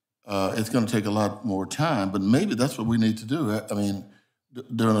it's going to take a lot more time, but maybe that's what we need to do. I mean,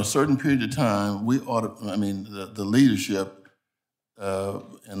 during a certain period of time, we ought to, the leadership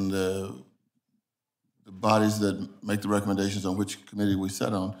and the bodies that make the recommendations on which committee we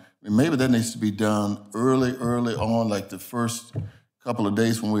set on, maybe that needs to be done early on, like the first couple of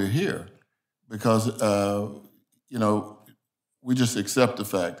days when we're here, because, we just accept the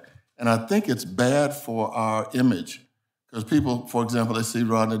fact. And I think it's bad for our image, because people, for example, they see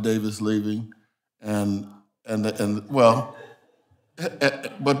Rodney Davis leaving, but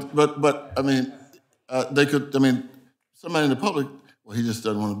they could, somebody in the public, well, he just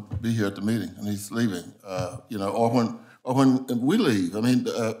doesn't want to be here at the meeting and he's leaving, or when we leave,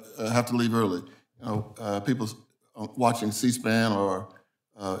 have to leave early. People watching C-SPAN or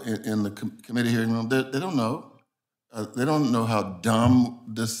in the committee hearing room, they don't know. They don't know how dumb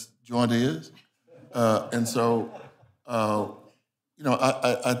this joint is. And so, I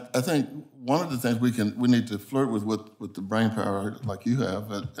think one of the things we need to flirt with the brain power like you have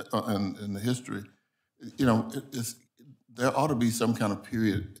in the history, there ought to be some kind of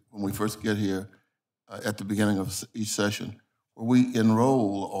period when we first get here at the beginning of each session where we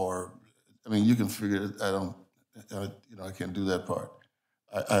enroll, or, you can figure it, I can't do that part.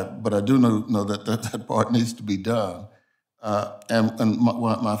 But I do know that part needs to be done. And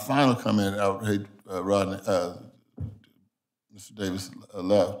my final comment, Rodney, Mr. Davis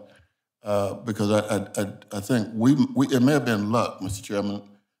left, because I think it may have been luck, Mr. Chairman,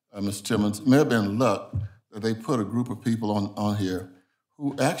 Mr. Timmons, it may have been luck that they put a group of people on here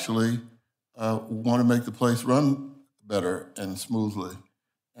who actually want to make the place run better and smoothly,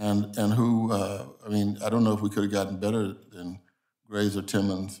 and who, I don't know if we could have gotten better than Graves or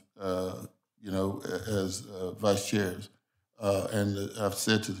Timmons, as vice chairs. And I've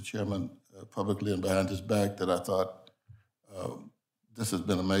said to the chairman publicly and behind his back that I thought this has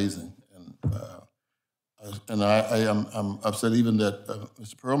been amazing. And And I'm upset even that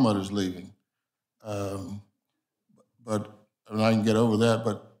Mr. Perlmutter is leaving. But I can get over that,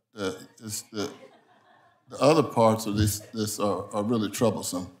 but the other parts of this are really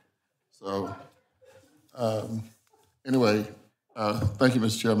troublesome. So anyway, thank you,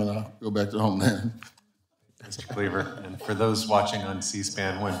 Mr. Chairman. I'll go back to homeland. Mr. Cleaver, and for those watching on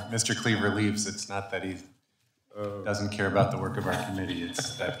C-SPAN, when Mr. Cleaver leaves, it's not that he doesn't care about the work of our committee,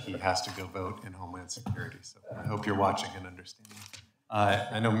 it's that he has to go vote in Homeland Security. So I hope you're watching and understanding.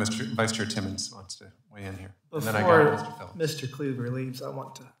 I know Vice Chair Timmons wants to weigh in here. And then I got Mr. Phillips. Mr. Cleaver leaves, I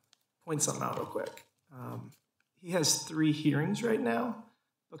want to point something out real quick. He has 3 hearings right now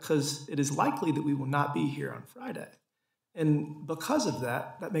because it is likely that we will not be here on Friday. And because of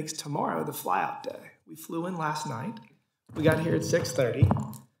that, that makes tomorrow the flyout day. We flew in last night. We got here at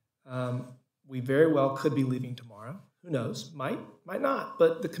 6:30. We very well could be leaving tomorrow. Who knows? Might not.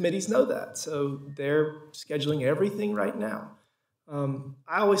 But the committees know that. So they're scheduling everything right now.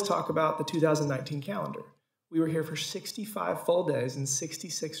 I always talk about the 2019 calendar. We were here for 65 full days and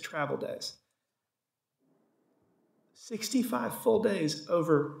 66 travel days. 65 full days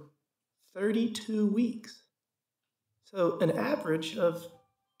over 32 weeks. So an average of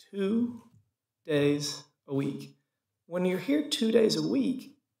 2 days a week. When you're here 2 days a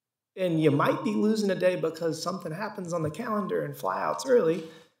week, and you might be losing a day because something happens on the calendar and flyouts early,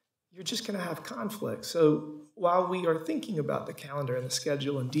 you're just going to have conflict. So while we are thinking about the calendar and the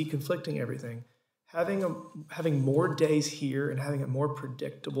schedule and deconflicting everything, having more days here and having a more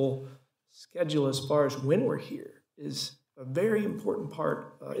predictable schedule as far as when we're here is a very important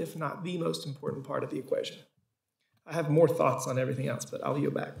part, if not the most important part of the equation. I have more thoughts on everything else, but I'll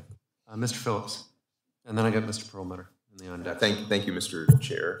yield back. Mr. Phillips, and then I got Mr. Perlmutter in the on deck. Thank you, Mr.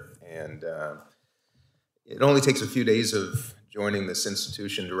 Chair. And it only takes a few days of joining this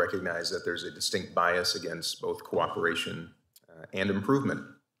institution to recognize that there's a distinct bias against both cooperation and improvement.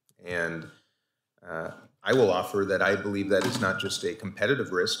 And I will offer that I believe that is not just a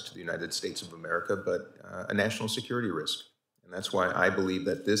competitive risk to the United States of America, but a national security risk. And that's why I believe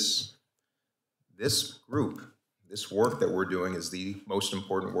that this group, this work that we're doing is the most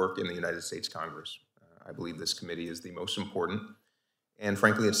important work in the United States Congress. I believe this committee is the most important. And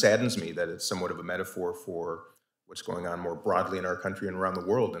frankly, it saddens me that it's somewhat of a metaphor for what's going on more broadly in our country and around the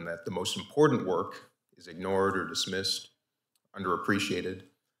world, and that the most important work is ignored or dismissed, underappreciated,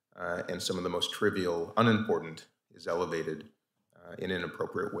 and some of the most trivial, unimportant is elevated in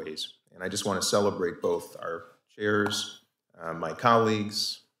inappropriate ways. And I just want to celebrate both our chairs, my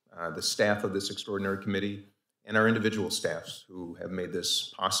colleagues, the staff of this extraordinary committee, and our individual staffs who have made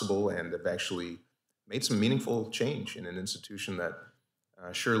this possible and have actually made some meaningful change in an institution that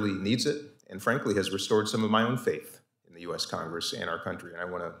surely needs it, and frankly has restored some of my own faith in the U.S. Congress and our country. And I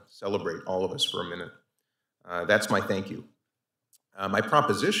want to celebrate all of us for a minute. That's my thank you. My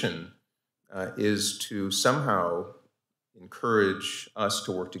proposition is to somehow encourage us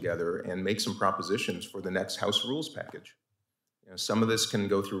to work together and make some propositions for the next House Rules package. You know, some of this can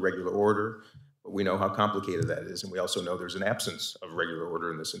go through regular order, but we know how complicated that is, and we also know there's an absence of regular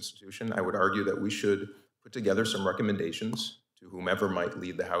order in this institution. I would argue that we should put together some recommendations to whomever might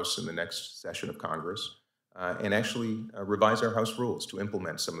lead the House in the next session of Congress, and actually revise our House rules to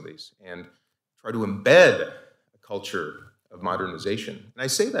implement some of these and try to embed a culture of modernization. And I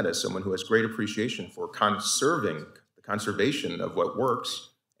say that as someone who has great appreciation for the conservation of what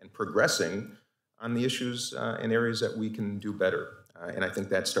works and progressing on the issues and areas that we can do better. And I think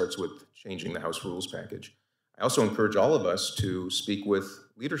that starts with changing the House Rules package. I also encourage all of us to speak with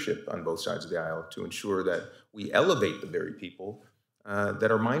leadership on both sides of the aisle to ensure that we elevate the very people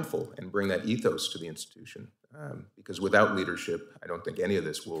that are mindful and bring that ethos to the institution. Because without leadership, I don't think any of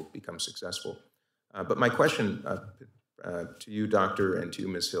this will become successful. But my question to you, Doctor, and to you,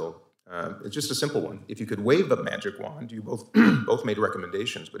 Ms. Hill, it's just a simple one. If you could wave a magic wand, you both made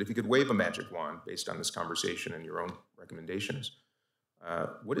recommendations, but if you could wave a magic wand based on this conversation and your own recommendations,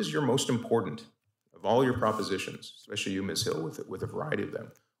 what is your most important of all your propositions, especially you, Ms. Hill, with a variety of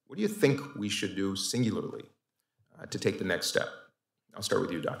them? What do you think we should do singularly to take the next step? I'll start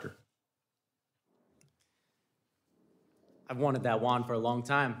with you, Doctor. I've wanted that wand for a long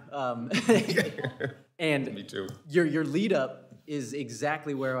time. And me too. Your lead up is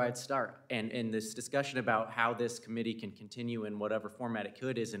exactly where I'd start. And this discussion about how this committee can continue in whatever format it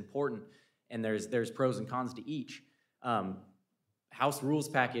could is important. And there's pros and cons to each. House Rules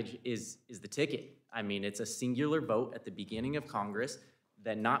package is the ticket. I mean, it's a singular vote at the beginning of Congress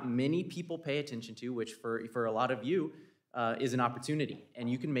that not many people pay attention to, which for a lot of you, is an opportunity, and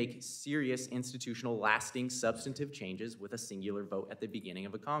you can make serious institutional, lasting, substantive changes with a singular vote at the beginning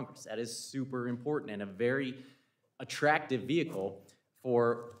of a Congress. That is super important and a very attractive vehicle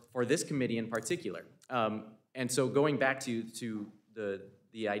for this committee in particular. And so going back to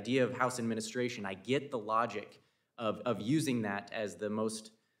the idea of House administration, I get the logic of using that as the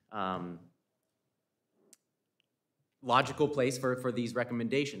most logical place for these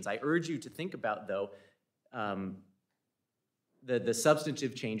recommendations. I urge you to think about, though, the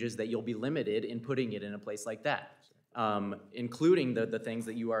substantive changes that you'll be limited in putting it in a place like that, including the things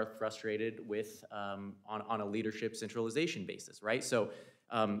that you are frustrated with on a leadership centralization basis, right? So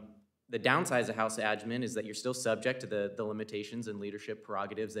the downside of House admin is that you're still subject to the limitations and leadership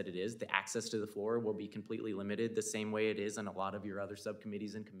prerogatives that it is. The access to the floor will be completely limited the same way it is in a lot of your other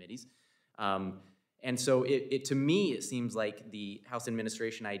subcommittees and committees. And so to me, it seems like the House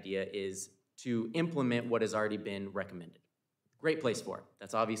administration idea is to implement what has already been recommended. Great place for it.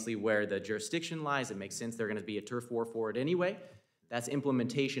 That's obviously where the jurisdiction lies. It makes sense they're going to be a turf war for it anyway. That's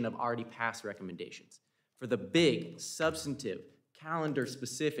implementation of already passed recommendations. For the big, substantive,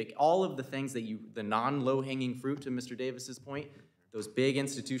 calendar-specific, all of the things that the non-low-hanging fruit, to Mr. Davis's point, those big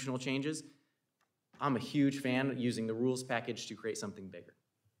institutional changes, I'm a huge fan of using the rules package to create something bigger.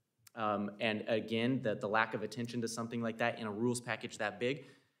 And again, the lack of attention to something like that in a rules package that big,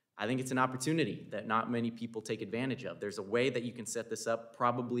 I think it's an opportunity that not many people take advantage of. There's a way that you can set this up,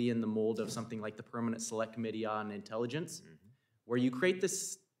 probably in the mold of something like the Permanent Select Committee on Intelligence, where you create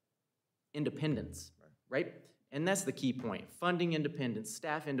this independence, right? And that's the key point. Funding independence,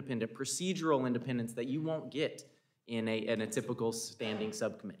 staff independence, procedural independence that you won't get in a typical standing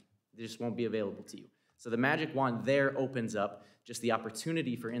subcommittee. It just won't be available to you. So the magic wand there opens up just the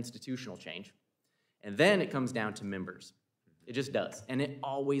opportunity for institutional change. And then it comes down to members. It just does. And it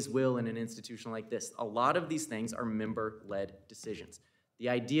always will in an institution like this. A lot of these things are member-led decisions. The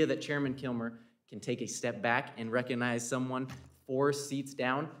idea that Chairman Kilmer can take a step back and recognize someone 4 seats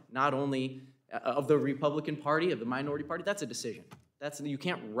down, not only of the Republican Party, of the minority party, that's a decision. You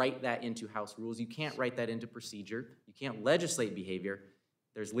can't write that into House rules. You can't write that into procedure. You can't legislate behavior.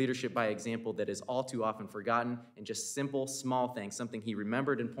 There's leadership by example that is all too often forgotten, and just simple, small things, something he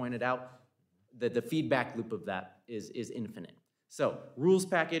remembered and pointed out, the feedback loop of that is infinite. So, rules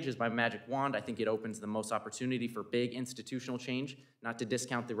package is my magic wand. I think it opens the most opportunity for big institutional change, not to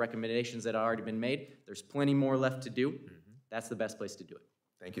discount the recommendations that have already been made. There's plenty more left to do. That's the best place to do it.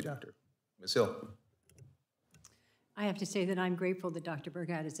 Thank you, Doctor. Ms. Hill. I have to say that I'm grateful that Dr.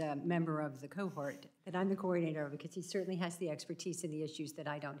 Burgat is a member of the cohort, that I'm the coordinator of, because he certainly has the expertise in the issues that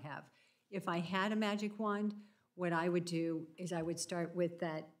I don't have. If I had a magic wand, what I would do is I would start with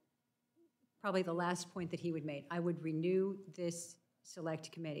that, probably the last point that he would make. I would renew this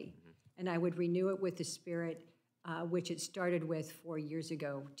select committee, and I would renew it with the spirit which it started with 4 years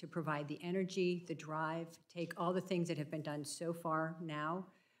ago, to provide the energy, the drive, take all the things that have been done so far now,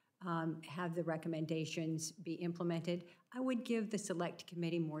 have the recommendations be implemented. I would give the select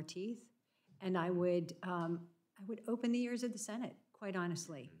committee more teeth, and I would open the ears of the Senate, quite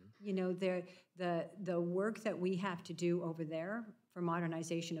honestly. You know, the work that we have to do over there for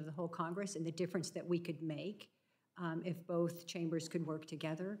modernization of the whole Congress, and the difference that we could make if both chambers could work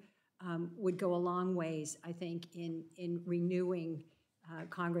together, would go a long ways, I think, in renewing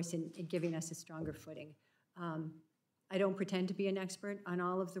Congress and giving us a stronger footing. I don't pretend to be an expert on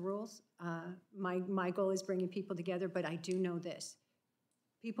all of the rules. My goal is bringing people together, but I do know this.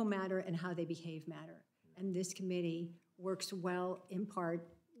 People matter, and how they behave matter. And this committee works well in part.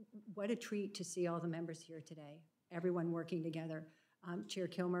 What a treat to see all the members here today, everyone working together. Chair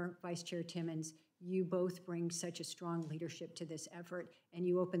Kilmer, Vice Chair Timmons, you both bring such a strong leadership to this effort, and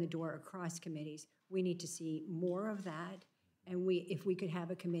you open the door across committees. We need to see more of that, and if we could have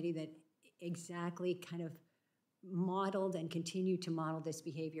a committee that exactly kind of modeled and continue to model this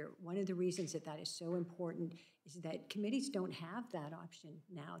behavior. One of the reasons that is so important is that committees don't have that option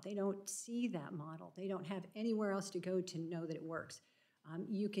now. They don't see that model. They don't have anywhere else to go to know that it works.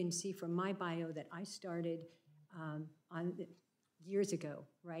 You can see from my bio that I started years ago,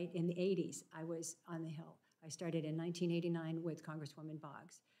 right? In the 80s, I was on the Hill. I started in 1989 with Congresswoman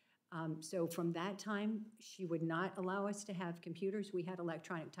Boggs. So from that time, she would not allow us to have computers. We had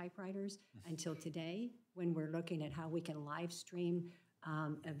electronic typewriters until today, when we're looking at how we can live stream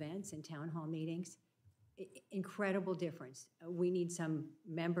events and town hall meetings. Incredible difference. We need some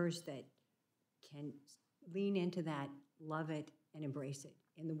members that can lean into that, love it, and embrace it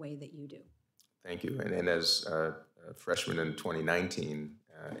in the way that you do. Thank you. And as a freshman in 2019,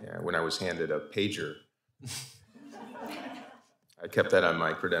 when I was handed a pager, I kept that on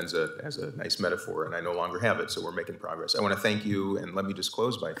my credenza as a nice metaphor, and I no longer have it, so we're making progress. I want to thank you, and let me just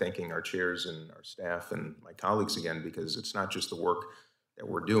close by thanking our chairs and our staff and my colleagues again, because it's not just the work that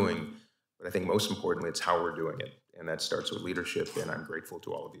we're doing, but I think most importantly, it's how we're doing it, and that starts with leadership, and I'm grateful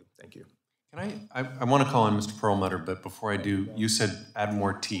to all of you. Thank you. Can I want to call on Mr. Perlmutter, but before I do, you said add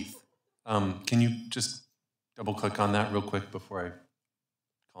more teeth. Can you just double click on that real quick before I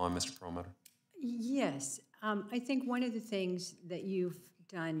call on Mr. Perlmutter? Yes, I think one of the things that you've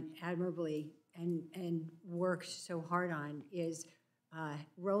done admirably and worked so hard on is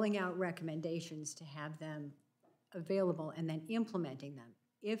rolling out recommendations to have them available and then implementing them.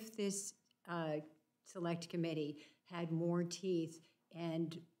 If this select committee had more teeth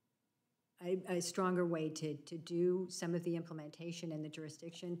and a stronger way to do some of the implementation in the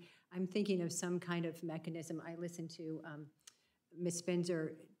jurisdiction, I'm thinking of some kind of mechanism. I listened to Ms.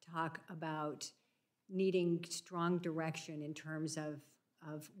 Spencer talk about needing strong direction in terms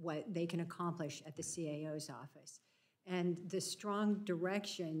of what they can accomplish at the CAO's office. And the strong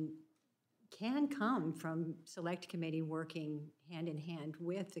direction can come from select committee working hand in hand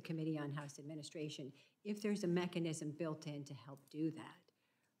with the Committee on House Administration if there's a mechanism built in to help do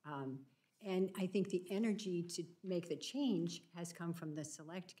that. And I think the energy to make the change has come from the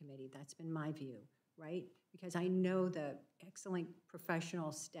select committee. That's been my view, right? Because I know the excellent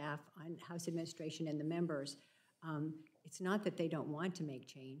professional staff on House Administration and the members. It's not that they don't want to make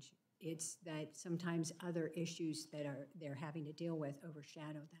change. It's that sometimes other issues that they're having to deal with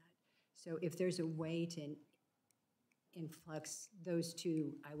overshadow that. So if there's a way to influx those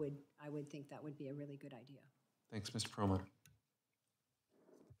two, I would think that would be a really good idea. Thanks, Mr. Perlmutter.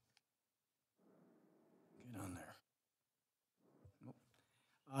 Get on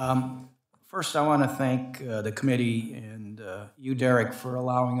there. First, I want to thank the committee and you, Derek, for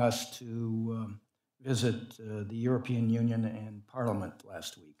allowing us to visit the European Union and Parliament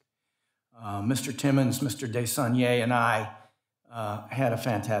last week. Mr. Timmons, Mr. Desaunier, and I had a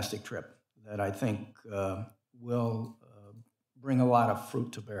fantastic trip that I think will bring a lot of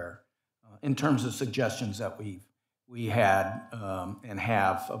fruit to bear in terms of suggestions that we had and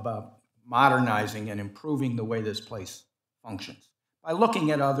have about modernizing and improving the way this place functions by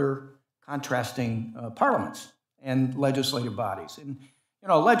looking at other contrasting parliaments and legislative bodies. And, you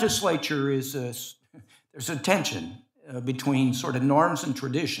know, legislature is there's a tension between sort of norms and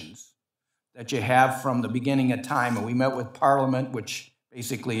traditions that you have from the beginning of time. And we met with Parliament, which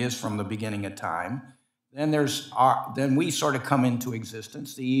basically is from the beginning of time. Then then we sort of come into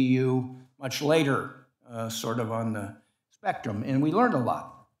existence, the EU much later, sort of on the spectrum, and we learned a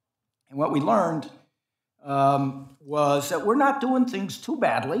lot. And what we learned was that we're not doing things too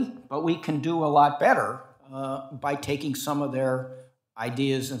badly, but we can do a lot better by taking some of their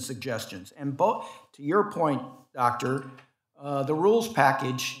ideas and suggestions. And to your point, Doctor, the rules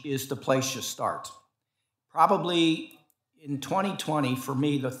package is the place you start. Probably in 2020, for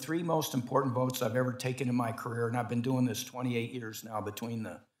me, the three most important votes I've ever taken in my career, and I've been doing this 28 years now between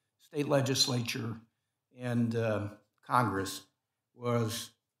the state legislature and Congress, was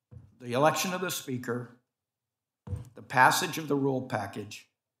the election of the speaker, the passage of the rule package,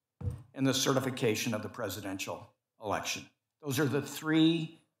 and the certification of the presidential election. Those are the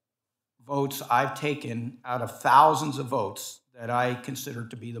three votes I've taken out of thousands of votes that I consider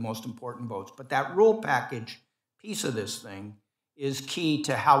to be the most important votes. But that rule package piece of this thing is key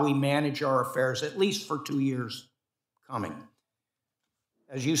to how we manage our affairs, at least for 2 years coming.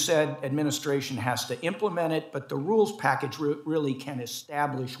 As you said, administration has to implement it, but the rules package really can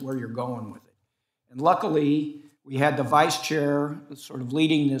establish where you're going with it. And luckily, we had the vice chair sort of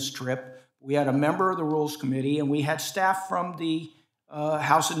leading this trip. We had a member of the Rules Committee, and we had staff from the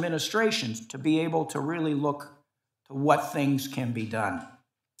House Administration to be able to really look to what things can be done.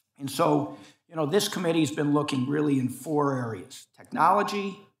 And so, you know, this committee's been looking really in 4 areas: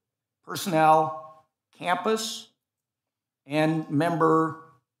 technology, personnel, campus, and member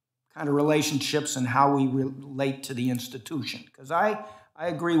kind of relationships and how we relate to the institution. Because I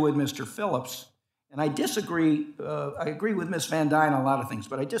agree with Mr. Phillips, and I disagree, I agree with Ms. Van Dyne on a lot of things,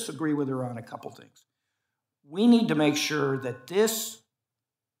 but I disagree with her on a couple things. We need to make sure that this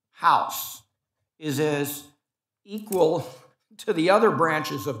House is as equal to the other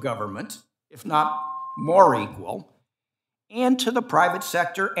branches of government, if not more equal, and to the private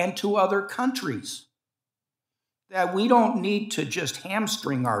sector and to other countries. That we don't need to just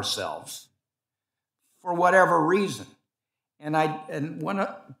hamstring ourselves for whatever reason. And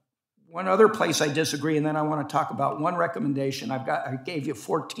one other place I disagree, and then I want to talk about one recommendation. I gave you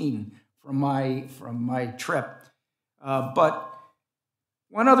 14 from my trip, but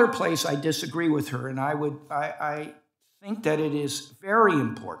one other place I disagree with her, and I think that it is very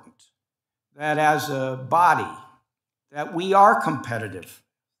important that as a body, that we are competitive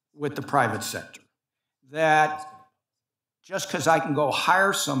with the private sector. That just because I can go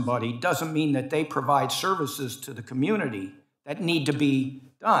hire somebody doesn't mean that they provide services to the community that need to be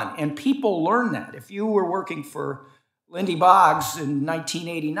done. And people learn that. If you were working for Lindy Boggs in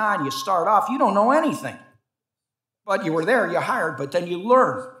 1989, you start off, you don't know anything. But you were there, you hired, but then you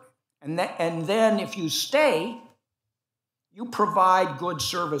learn. And then if you stay, you provide good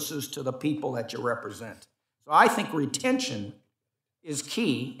services to the people that you represent. So I think retention is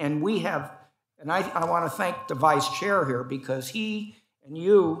key. And we have, and I want to thank the vice chair here because he and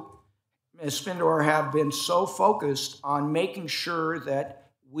you, Ms. Spindor, have been so focused on making sure that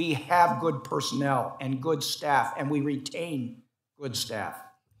we have good personnel and good staff, and we retain good staff.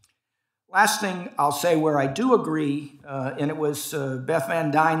 Last thing I'll say where I do agree, and it was Beth Van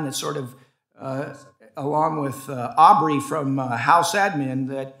Dyne that sort of, along with Aubrey from House Admin,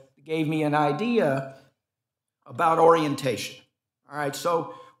 that gave me an idea about orientation. All right,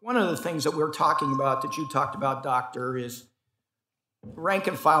 so one of the things that we're talking about, that you talked about, Doctor, is rank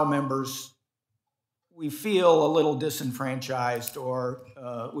and file members, we feel a little disenfranchised or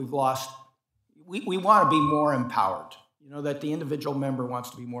we've lost, we want to be more empowered. You know, that the individual member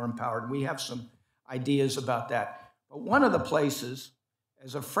wants to be more empowered. We have some ideas about that. But one of the places,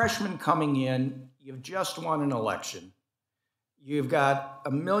 as a freshman coming in, you've just won an election. You've got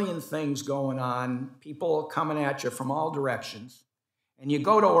a million things going on, people coming at you from all directions. And you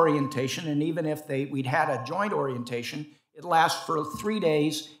go to orientation, and even if we'd had a joint orientation, it lasts for 3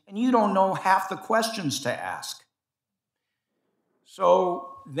 days, and you don't know half the questions to ask.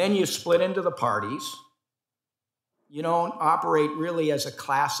 So then you split into the parties. You don't operate really as a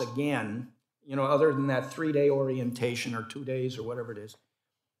class again, you know, other than that 3-day orientation or 2 days or whatever it is.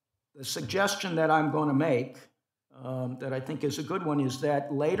 The suggestion that I'm going to make, that I think is a good one, is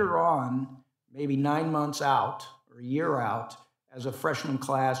that later on, maybe 9 months out or a year out, as a freshman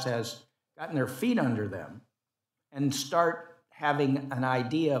class has gotten their feet under them and start having an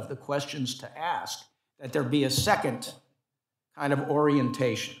idea of the questions to ask, that there be a second kind of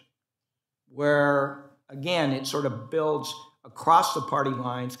orientation where, again, it sort of builds across the party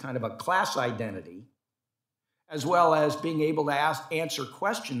lines kind of a class identity, as well as being able to answer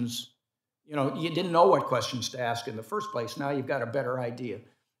questions. You know, you didn't know what questions to ask in the first place. Now you've got a better idea.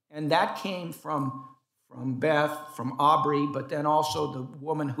 And that came from Beth, from Aubrey, but then also the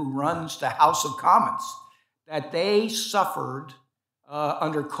woman who runs the House of Commons, that they suffered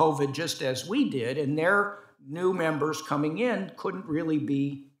under COVID just as we did, and their new members coming in couldn't really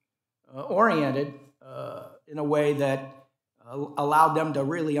be oriented in a way that allowed them to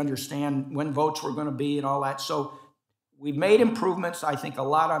really understand when votes were going to be and all that. So we've made improvements, I think, a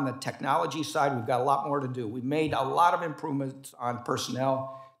lot on the technology side. We've got a lot more to do. We've made a lot of improvements on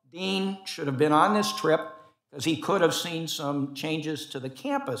personnel. Dean should have been on this trip because he could have seen some changes to the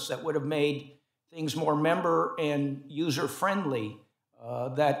campus that would have made things more member and user-friendly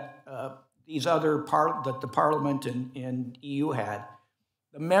that these other that the Parliament and EU had.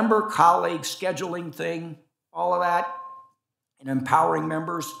 The member colleague scheduling thing, all of that, and empowering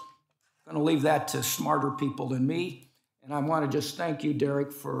members, I'm going to leave that to smarter people than me. And I want to just thank you,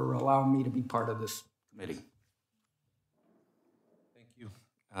 Derek, for allowing me to be part of this committee. Thank you.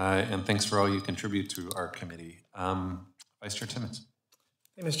 And thanks for all you contribute to our committee. Vice Chair Timmons.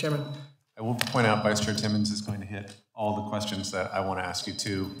 Hey, Mr. Chairman. I will point out Vice Chair Timmons is going to hit all the questions that I want to ask you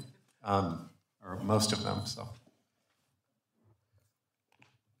too, or most of them. So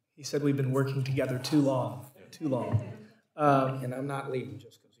He said we've been working together too long. And I'm not leaving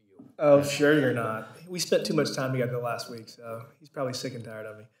just because of you. Oh, sure you're not. We spent too much time together last week, so he's probably sick and tired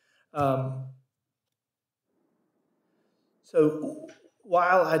of me. So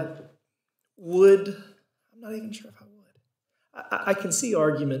while I'm not even sure if I would. I can see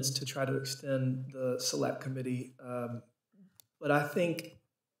arguments to try to extend the select committee, but I think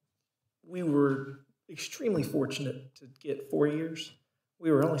we were extremely fortunate to get 4 years.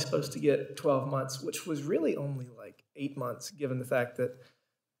 We were only supposed to get 12 months, which was really only like 8 months, given the fact that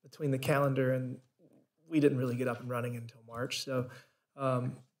between the calendar and we didn't really get up and running until March. So,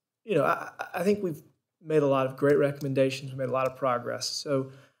 you know, I think we've made a lot of great recommendations. We made a lot of progress.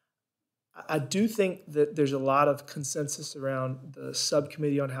 So I do think that there's a lot of consensus around the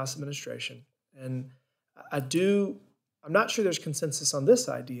subcommittee on House administration. And I'm not sure there's consensus on this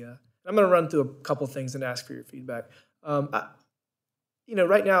idea. I'm going to run through a couple things and ask for your feedback. You know,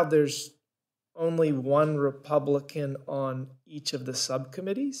 right now there's only one Republican on each of the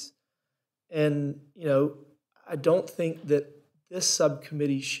subcommittees. And, you know, I don't think that this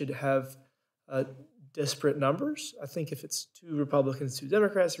subcommittee should have disparate numbers. I think if it's 2 Republicans, 2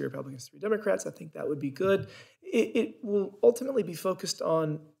 Democrats, 3 Republicans, 3 Democrats, I think that would be good. It will ultimately be focused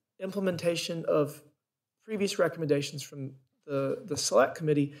on implementation of previous recommendations from the select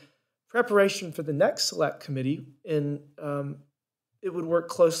committee, preparation for the next select committee, and it would work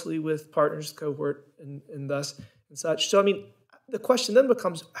closely with partners, cohort, and thus and such. So, I mean, the question then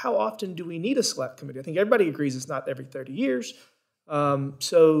becomes, how often do we need a select committee? I think everybody agrees it's not every 30 years.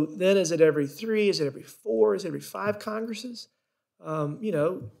 So then is it every 3? Is it every 4? Is it every 5 Congresses? You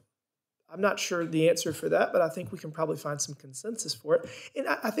know, I'm not sure the answer for that, but I think we can probably find some consensus for it. And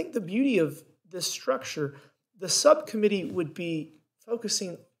I think the beauty of this structure, the subcommittee would be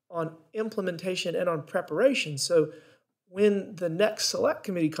focusing on implementation and on preparation. So when the next select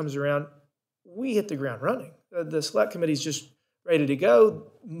committee comes around, we hit the ground running. The select committee is just ready to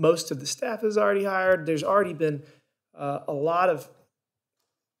go. Most of the staff is already hired. There's already been a lot of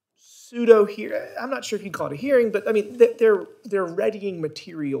I'm not sure if you'd call it a hearing, but I mean, they're readying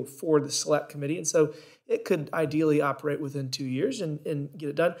material for the select committee. And so it could ideally operate within 2 years and get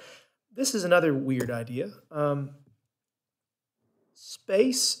it done. This is another weird idea.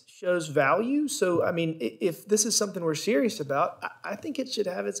 Space shows value. So, I mean, if this is something we're serious about, I think it should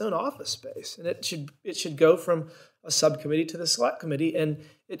have its own office space. And it should go from a subcommittee to the select committee, and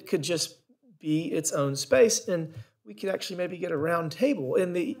it could just be its own space. And we could actually maybe get a round table.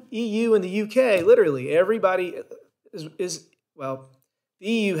 In the EU and the UK, literally, everybody well, the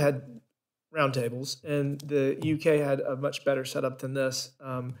EU had round tables, and the UK had a much better setup than this.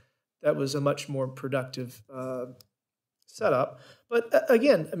 That was a much more productive setup. But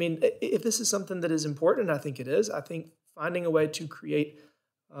again, I mean, if this is something that is important, and I think it is, I think finding a way to create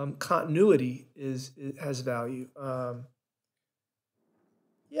continuity has value. I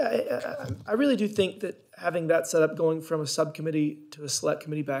really do think that having that set up, going from a subcommittee to a select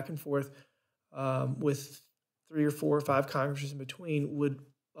committee back and forth with 3 or 4 or 5 Congresses in between would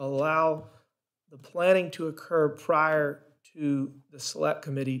allow the planning to occur prior to the select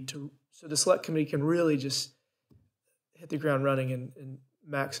committee so the select committee can really just hit the ground running and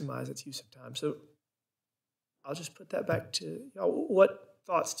maximize its use of time. So I'll just put that back to y'all. What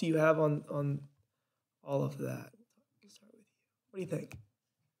thoughts do you have on all of that? I'll start with you. What do you think?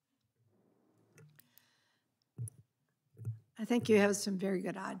 I think you have some very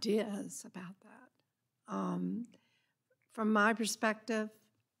good ideas about that. From my perspective,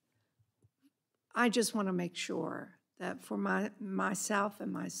 I just want to make sure that for myself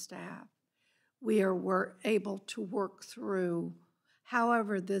and my staff, we are able to work through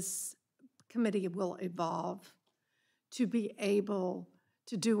however this committee will evolve to be able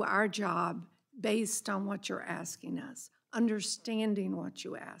to do our job based on what you're asking us, understanding what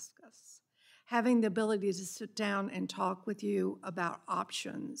you ask us, having the ability to sit down and talk with you about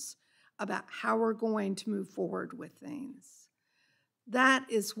options, about how we're going to move forward with things. That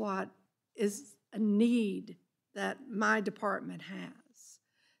is what is a need that my department has.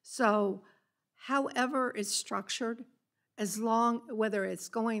 So however it's structured, whether it's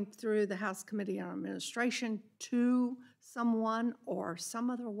going through the House Committee on Administration to someone or some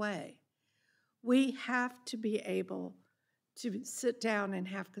other way, we have to be able to sit down and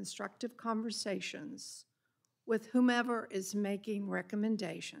have constructive conversations with whomever is making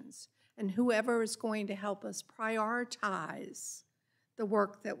recommendations and whoever is going to help us prioritize the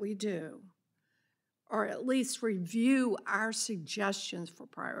work that we do, or at least review our suggestions for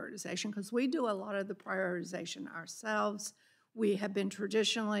prioritization, because we do a lot of the prioritization ourselves. We have been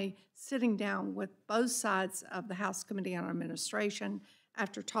traditionally sitting down with both sides of the House Committee on Administration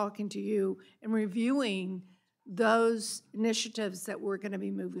after talking to you and reviewing those initiatives that we're going to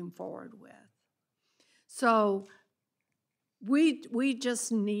be moving forward with. So we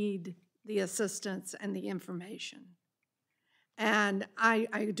just need the assistance and the information. And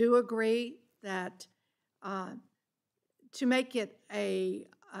I do agree that to make it a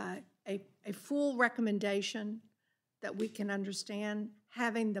full recommendation that we can understand,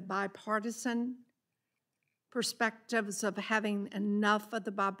 having the bipartisan perspectives of having enough of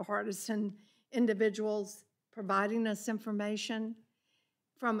the bipartisan individuals providing us information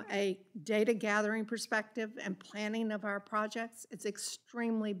from a data gathering perspective and planning of our projects, it's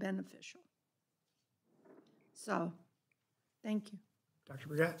extremely beneficial. So, thank you. Dr.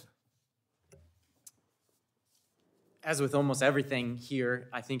 Brigette? As with almost everything here,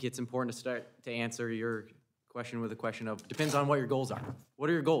 I think it's important to start to answer your question with a question of, depends on what your goals are. What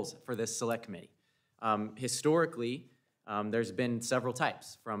are your goals for this select committee? Historically, there's been several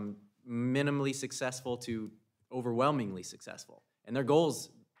types, from minimally successful to overwhelmingly successful. And their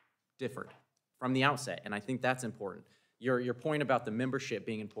goals differed from the outset, and I think that's important. Your point about the membership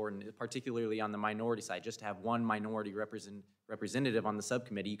being important, particularly on the minority side, just to have one minority representative on the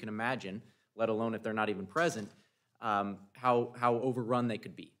subcommittee, you can imagine, let alone if they're not even present, how overrun they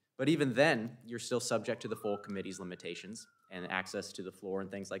could be. But even then, you're still subject to the full committee's limitations and access to the floor and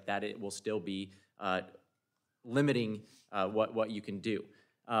things like that. It will still be limiting what you can do.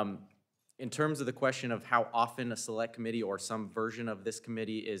 In terms of the question of how often a select committee or some version of this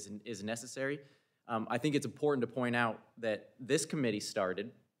committee is necessary, I think it's important to point out that this committee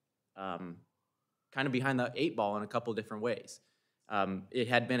started kind of behind the 8 ball in a couple different ways. It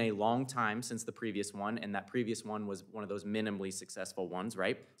had been a long time since the previous one, and that previous one was one of those minimally successful ones,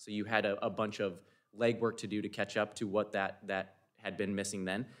 right? So you had a bunch of legwork to do to catch up to what that had been missing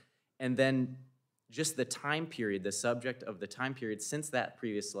then. And then just the time period, the subject of the time period since that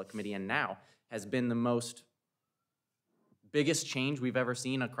previous select committee and now has been the biggest change we've ever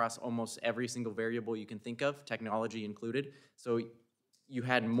seen across almost every single variable you can think of, technology included. So you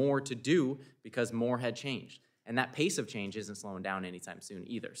had more to do because more had changed. And that pace of change isn't slowing down anytime soon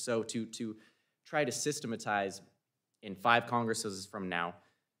either. So to try to systematize in 5 Congresses from now,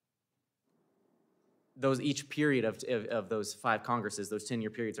 each period of those 5 Congresses, those 10-year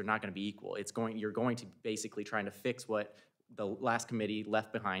periods are not going to be equal. You're going to basically trying to fix what the last committee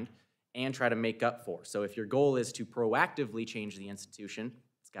left behind and try to make up for. So if your goal is to proactively change the institution,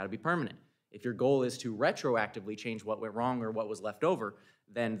 it's got to be permanent. If your goal is to retroactively change what went wrong or what was left over,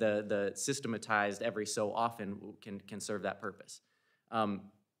 then the systematized every so often can serve that purpose.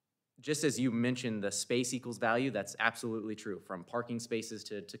 Just as you mentioned, the space equals value, that's absolutely true, from parking spaces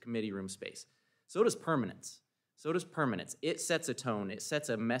to committee room space. So does permanence. So does permanence. It sets a tone. It sets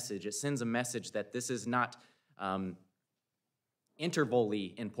a message. It sends a message that this is not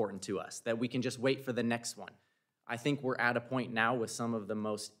intervally important to us, that we can just wait for the next one. I think we're at a point now with some of the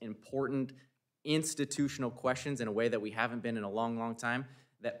most important institutional questions in a way that we haven't been in a long, long time,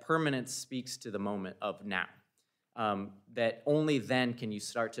 that permanence speaks to the moment of now. That only then can you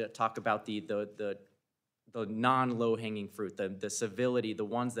start to talk about the non-low-hanging fruit, the civility, the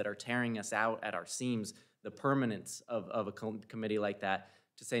ones that are tearing us out at our seams, the permanence of a committee like that,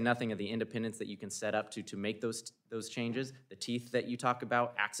 to say nothing of the independence that you can set up to make those changes, the teeth that you talk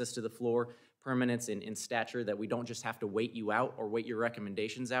about, access to the floor, permanence in stature, that we don't just have to wait you out or wait your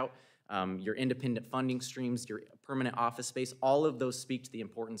recommendations out, your independent funding streams, your permanent office space, all of those speak to the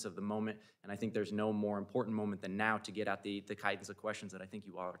importance of the moment, and I think there's no more important moment than now to get at the kinds of questions that I think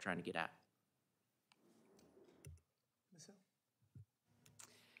you all are trying to get at.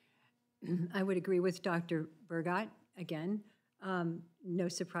 I would agree with Dr. Burgott again. No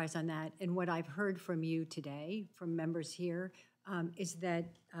surprise on that. And what I've heard from you today, from members here, is that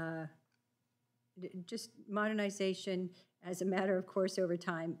just modernization as a matter of course over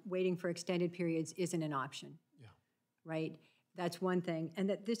time, waiting for extended periods isn't an option. Yeah. Right? That's one thing. And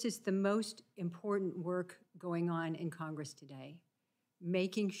that this is the most important work going on in Congress today,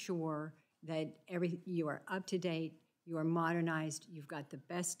 making sure that you are up to date, you are modernized, you've got the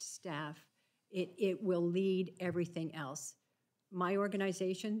best staff. It will lead everything else. My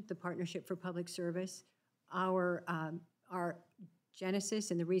organization, the Partnership for Public Service, our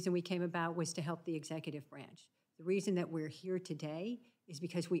genesis and the reason we came about was to help the executive branch. The reason that we're here today is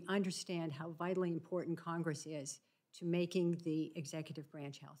because we understand how vitally important Congress is to making the executive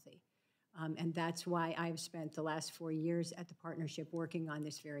branch healthy. And that's why I've spent the last 4 years at the partnership working on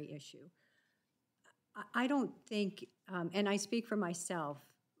this very issue. I don't think, and I speak for myself,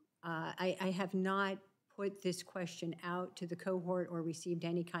 I have not put this question out to the cohort or received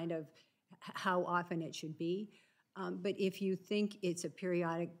any kind of how often it should be. But if you think it's a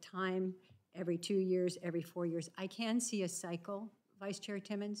periodic time, every 2 years, every 4 years, I can see a cycle, Vice Chair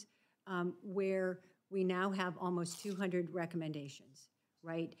Timmons, where we now have almost 200 recommendations,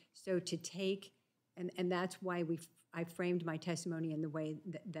 right? So to take, and that's why I framed my testimony in the way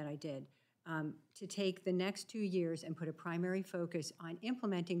that I did, to take the next 2 years and put a primary focus on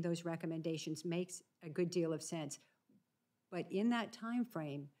implementing those recommendations makes a good deal of sense. But in that time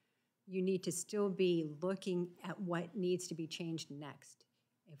frame, you need to still be looking at what needs to be changed next.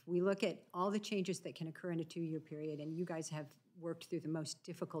 If we look at all the changes that can occur in a 2-year period, and you guys have worked through the most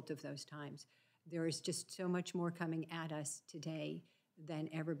difficult of those times, there is just so much more coming at us today than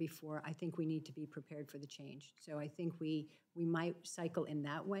ever before. I think we need to be prepared for the change. So I think we might cycle in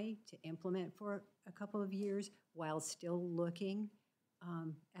that way to implement for a couple of years while still looking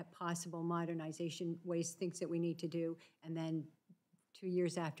at possible modernization ways, things that we need to do, and then 2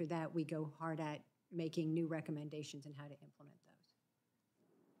 years after that, we go hard at making new recommendations on how to implement those.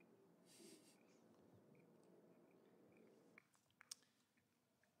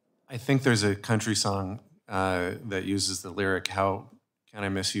 I think there's a country song that uses the lyric, "How can I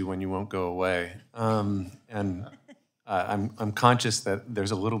miss you when you won't go away?" And I'm conscious that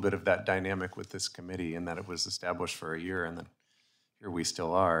there's a little bit of that dynamic with this committee in that it was established for a year and then here we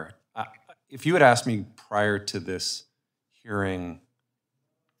still are. If you had asked me prior to this hearing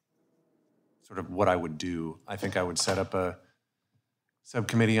sort of what I would do, I think I would set up a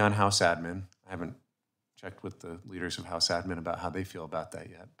subcommittee on House admin. I haven't checked with the leaders of House admin about how they feel about that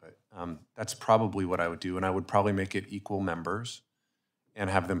yet, but that's probably what I would do. And I would probably make it equal members and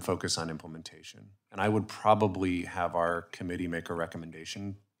have them focus on implementation. And I would probably have our committee make a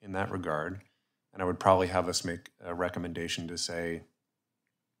recommendation in that regard. And I would probably have us make a recommendation to say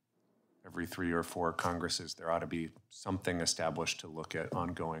every 3 or 4 Congresses, there ought to be something established to look at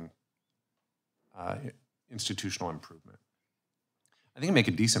ongoing institutional improvement. I think I make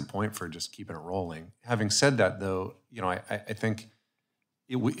a decent point for just keeping it rolling. Having said that, though, I think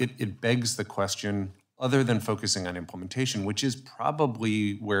it begs the question, other than focusing on implementation, which is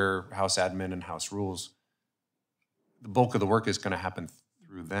probably where House admin and House rules, the bulk of the work is going to happen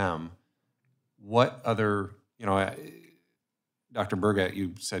through them. What other, Dr. Burgett,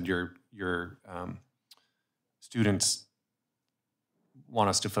 you said your students want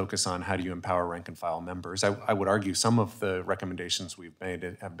us to focus on how do you empower rank and file members. I would argue some of the recommendations we've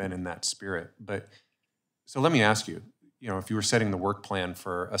made have been in that spirit. But so let me ask you, if you were setting the work plan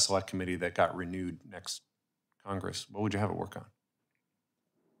for a select committee that got renewed next Congress, what would you have it work on?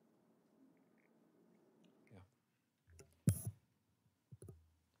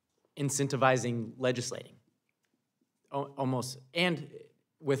 Incentivizing legislating. Almost, and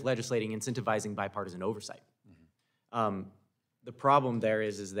with legislating, incentivizing bipartisan oversight. Mm-hmm. The problem there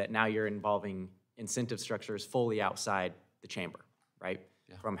is that now you're involving incentive structures fully outside the chamber, right?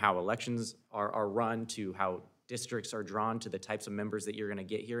 Yeah. From how elections are run to how districts are drawn to the types of members that you're going to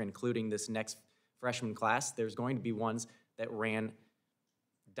get here, including this next freshman class. There's going to be ones that ran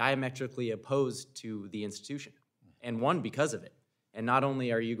diametrically opposed to the institution and won because of it. And not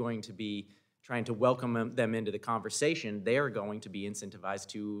only are you going to be trying to welcome them into the conversation, they are going to be incentivized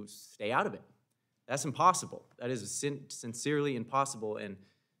to stay out of it. That's impossible. That is sincerely impossible, and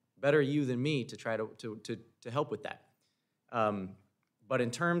better you than me to try to help with that. But in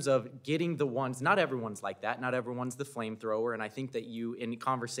terms of getting the ones, not everyone's like that. Not everyone's the flamethrower, and I think that in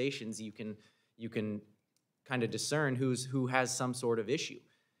conversations you can kind of discern who has some sort of issue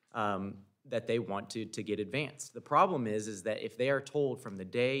that they want to get advanced. The problem is that if they are told from the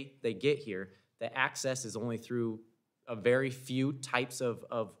day they get here that access is only through a very few types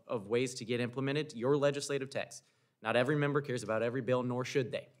of ways to get implemented, your legislative text. Not every member cares about every bill, nor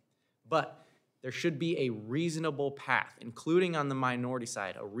should they. But there should be a reasonable path, including on the minority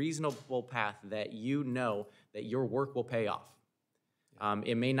side, a reasonable path that you know that your work will pay off.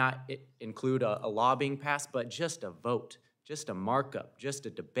 It may not include a law being passed, but just a vote, just a markup, just a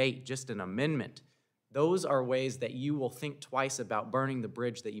debate, just an amendment. Those are ways that you will think twice about burning the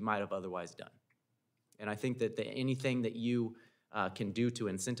bridge that you might have otherwise done. And I think that anything that you can do to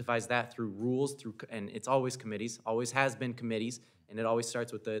incentivize that through rules, and it's always committees, always has been committees, and it always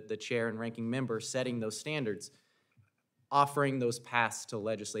starts with the chair and ranking member setting those standards. Offering those paths to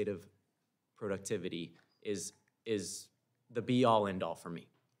legislative productivity is the be-all, end-all for me.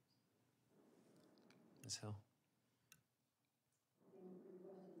 Ms. Hill.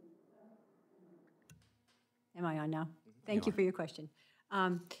 Am I on now? Thank you for your question.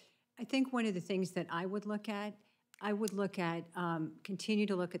 I think one of the things that I would look at, continue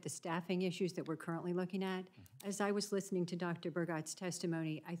to look at the staffing issues that we're currently looking at. As I was listening to Dr. Burgott's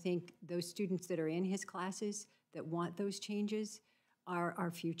testimony, I think those students that are in his classes that want those changes are our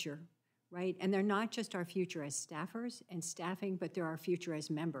future, right? And they're not just our future as staffers and staffing, but they're our future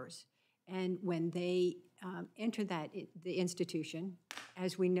as members. And when they enter the institution,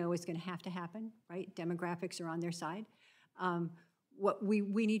 as we know is going to have to happen, right? Demographics are on their side.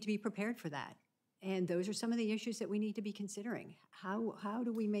 We need to be prepared for that. And those are some of the issues that we need to be considering. How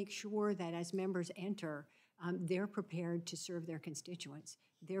do we make sure that as members enter, they're prepared to serve their constituents?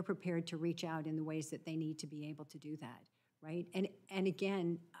 They're prepared to reach out in the ways that they need to be able to do that, right? And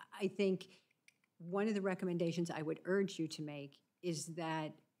again, I think one of the recommendations I would urge you to make is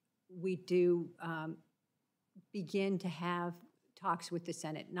that we do begin to have talks with the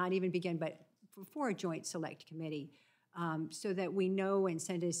Senate, not even begin, but for a joint select committee, so that we know and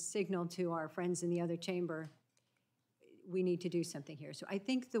send a signal to our friends in the other chamber, we need to do something here. So I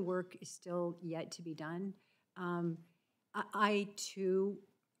think the work is still yet to be done. I too,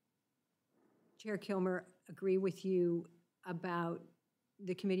 Chair Kilmer, agree with you about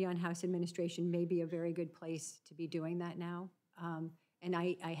the Committee on House Administration may be a very good place to be doing that now. And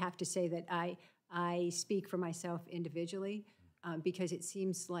I have to say that I I speak for myself individually because it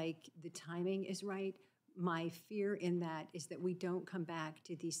seems like the timing is right. My fear in that is that we don't come back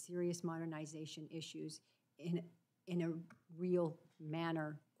to these serious modernization issues in a real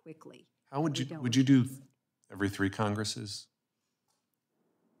manner quickly. How would you do every 3 Congresses?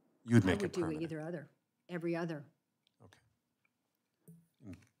 You would make it permanent. I would do either other, every other.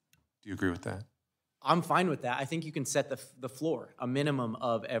 Okay. Do you agree with that? I'm fine with that. I think you can set the floor, a minimum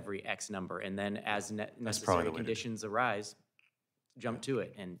of every X number, and then as necessary conditions arise, jump to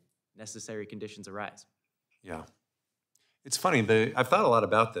it, and necessary conditions arise. Yeah. It's funny, I've thought a lot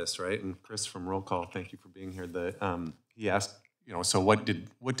about this, right? And Chris from Roll Call, thank you for being here. He asked, so what did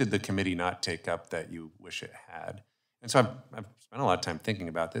the committee not take up that you wish it had? And so I've spent a lot of time thinking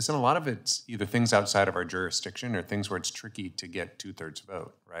about this, and a lot of it's either things outside of our jurisdiction or things where it's tricky to get 2/3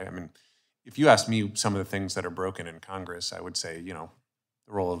 vote, right? I mean, if you ask me some of the things that are broken in Congress, I would say, the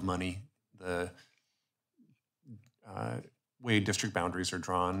role of money, the way district boundaries are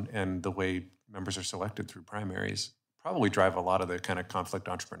drawn, and the way members are selected through primaries probably drive a lot of the kind of conflict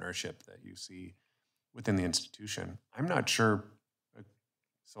entrepreneurship that you see within the institution. I'm not sure a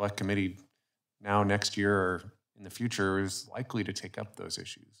select committee now, next year, or in the future is likely to take up those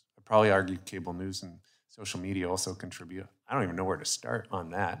issues. I'd probably argue cable news and social media also contribute. I don't even know where to start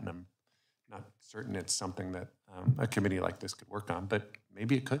on that, and I'm not certain it's something that a committee like this could work on, but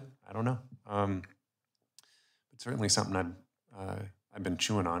maybe it could. I don't know. But certainly something I've been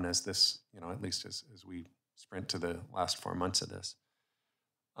chewing on as this, at least as we sprint to the last 4 months of this.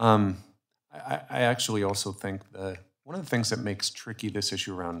 I actually also think one of the things that makes tricky this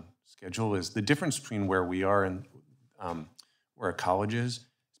issue around schedule is the difference between where we are and where a college is.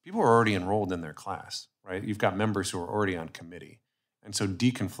 People are already enrolled in their class, right? You've got members who are already on committee. And so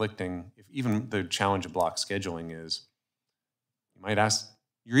deconflicting, if even the challenge of block scheduling is, you might ask,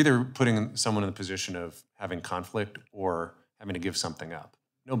 you're either putting someone in the position of having conflict or having to give something up.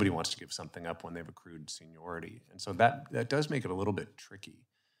 Nobody wants to give something up when they've accrued seniority. And so that does make it a little bit tricky.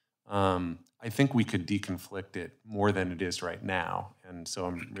 I think we could deconflict it more than it is right now. And so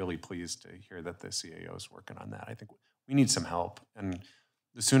I'm really pleased to hear that the CAO is working on that. I think we need some help. And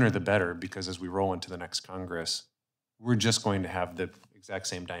the sooner the better, because as we roll into the next Congress, we're just going to have the exact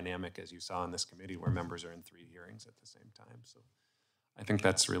same dynamic as you saw in this committee where members are in 3 hearings at the same time. So I think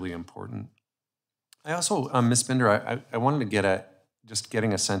that's really important. I also, Ms. Binder, I wanted to get at just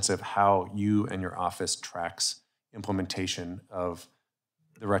getting a sense of how you and your office tracks implementation of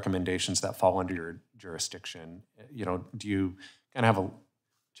the recommendations that fall under your jurisdiction. Do you kind of have a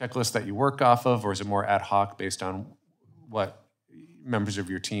checklist that you work off of, or is it more ad hoc based on what members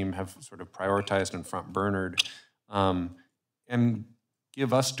of your team have sort of prioritized and front burnered? And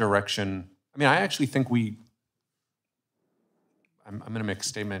give us direction. I mean, I actually think I'm going to make a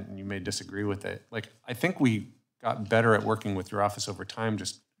statement and you may disagree with it. I think we got better at working with your office over time,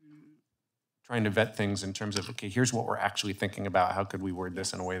 just trying to vet things in terms of, okay, here's what we're actually thinking about. How could we word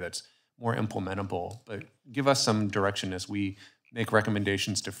this in a way that's more implementable? But give us some direction as we make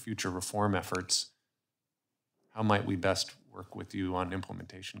recommendations to future reform efforts. How might we best work with you on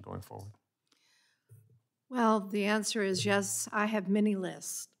implementation going forward? Well, the answer is yes, I have many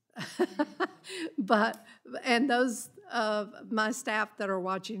lists. And those of my staff that are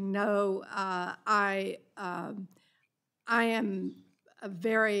watching know I am a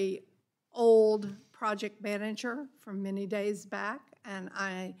very old project manager from many days back, and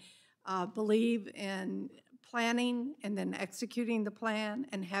I believe in planning and then executing the plan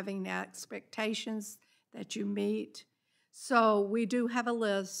and having expectations that you meet. So we do have a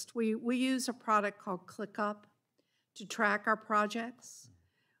list. We use a product called ClickUp to track our projects.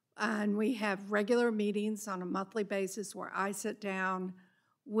 And we have regular meetings on a monthly basis where I sit down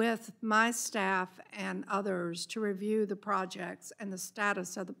with my staff and others to review the projects and the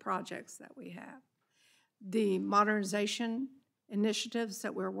status of the projects that we have. The modernization initiatives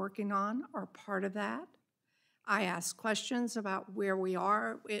that we're working on are part of that. I ask questions about where we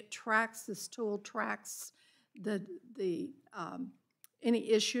are. This tool tracks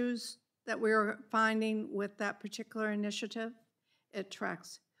any issues that we're finding with that particular initiative. It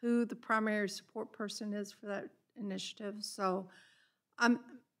tracks who the primary support person is for that initiative. So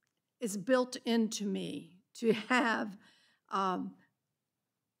it's built into me to have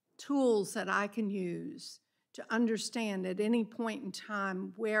tools that I can use to understand at any point in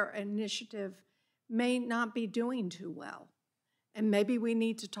time where an initiative may not be doing too well. And maybe we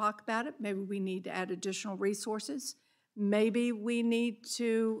need to talk about it. Maybe we need to add additional resources. Maybe we need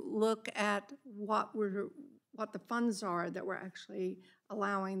to look at what the funds are that we're actually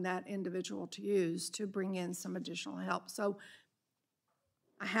allowing that individual to use to bring in some additional help. So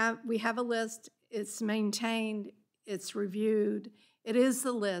we have a list. it's maintained, it's reviewed. It is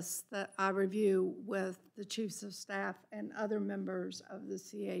the list that I review with the chiefs of staff and other members of the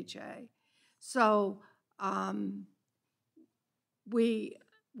CHA. So we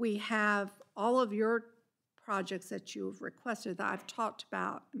have all of your projects that you've requested that I've talked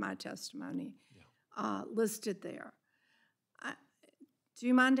about in my testimony listed there. Do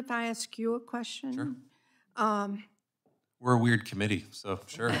you mind if I ask you a question? Sure. We're a weird committee, so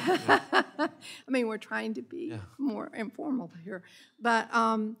sure. Yeah. I mean, we're trying to be more informal here, but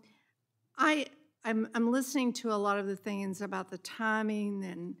I'm listening to a lot of the things about the timing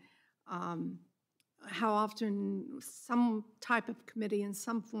and how often some type of committee in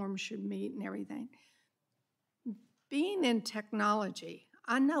some form should meet and everything. Being in technology,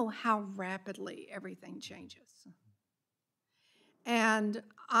 I know how rapidly everything changes, and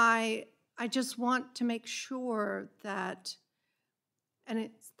I just want to make sure that, and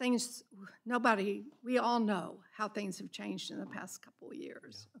it's things, we all know how things have changed in the past couple of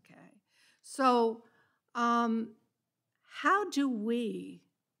years, okay? So how do we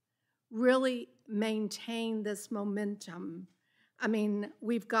really maintain this momentum? I mean,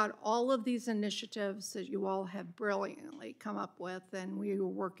 we've got all of these initiatives that you all have brilliantly come up with and we were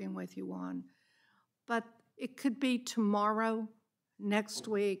working with you on, but it could be tomorrow, next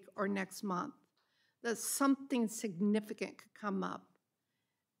week, or next month that something significant could come up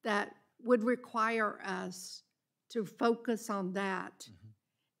that would require us to focus on that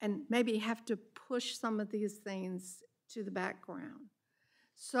and maybe have to push some of these things to the background.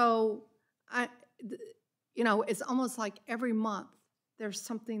 So, it's almost like every month there's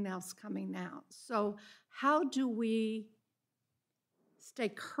something else coming out. So how do we stay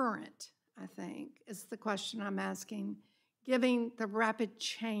current, I think, is the question I'm asking, given the rapid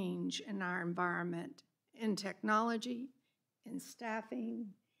change in our environment, in technology, in staffing,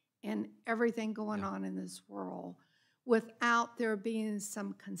 and everything going on in this world, without there being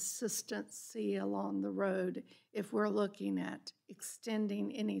some consistency along the road if we're looking at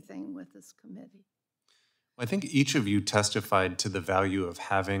extending anything with this committee? I think each of you testified to the value of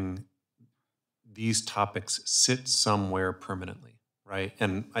having these topics sit somewhere permanently, right?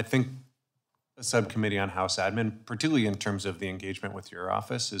 And I think a subcommittee on House Admin, particularly in terms of the engagement with your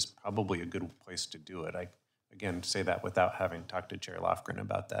office, is probably a good place to do it. I, again, say that without having talked to Chair Lofgren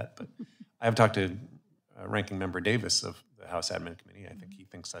about that, but I have talked to Ranking Member Davis of the House Admin Committee. I think he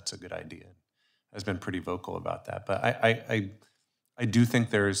thinks that's a good idea and has been pretty vocal about that. But I do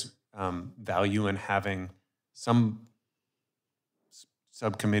think there's value in having some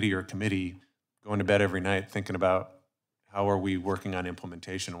subcommittee or committee going to bed every night thinking about how are we working on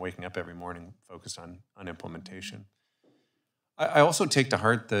implementation, waking up every morning focused on implementation. I also take to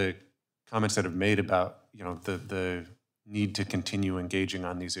heart the comments that have made about the need to continue engaging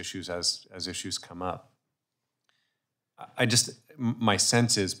on these issues as issues come up. My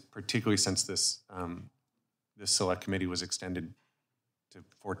sense is, particularly since this select committee was extended to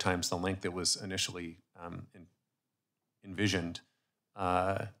 4 times the length it was initially envisioned,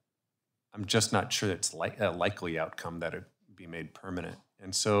 I'm just not sure it's a likely outcome that it be made permanent.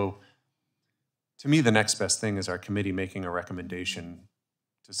 And so, to me, the next best thing is our committee making a recommendation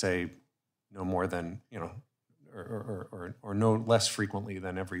to say no more than, or no less frequently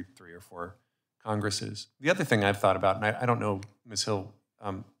than every 3 or 4 Congresses. The other thing I've thought about, and I don't know, Ms. Hill,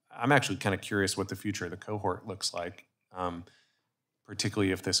 I'm actually kind of curious what the future of the cohort looks like,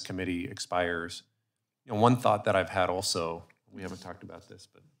 particularly if this committee expires. One thought that I've had also, we haven't talked about this,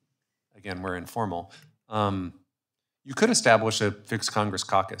 but again, we're informal. You could establish a fixed Congress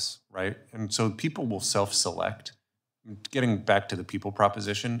caucus, right? And so people will self-select. Getting back to the people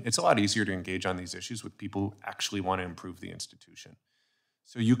proposition, it's a lot easier to engage on these issues with people who actually want to improve the institution.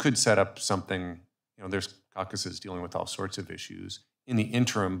 So you could set up something, there's caucuses dealing with all sorts of issues. In the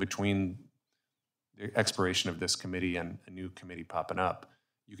interim between the expiration of this committee and a new committee popping up,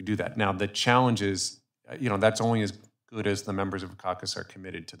 you could do that. Now, the challenge is, that's only as good as the members of a caucus are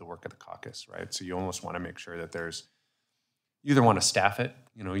committed to the work of the caucus, right? So you almost want to make sure that you either want to staff it,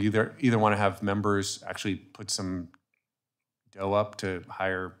 either want to have members actually put some dough up to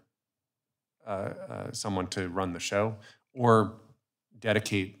hire someone to run the show, or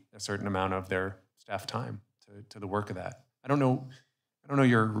dedicate a certain amount of their staff time to the work of that. I don't know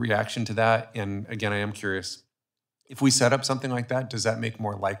your reaction to that. And again, I am curious, if we set up something like that, does that make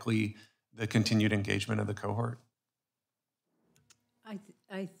more likely the continued engagement of the cohort?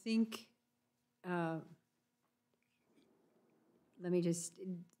 I think, let me just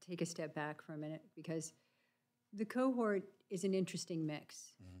take a step back for a minute, because the cohort is an interesting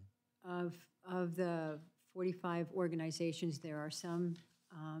mix. Of the 45 organizations, there are some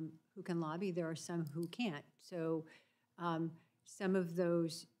who can lobby. There are some who can't. So some of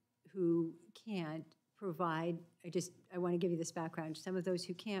those who can't provide, I want to give you this background. Some of those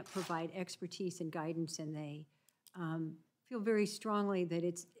who can't provide expertise and guidance, and they feel very strongly that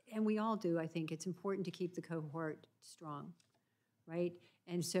it's, and we all do, I think, it's important to keep the cohort strong, right?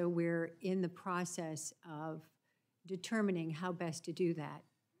 And so we're in the process of determining how best to do that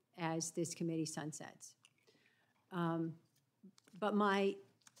as this committee sunsets. But my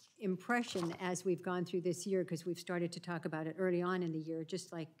impression as we've gone through this year, because we've started to talk about it early on in the year,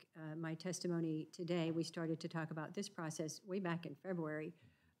 just like my testimony today, we started to talk about this process way back in February,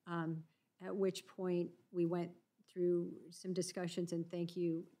 at which point we went through some discussions, and thank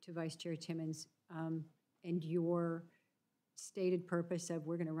you to Vice Chair Timmons and your stated purpose of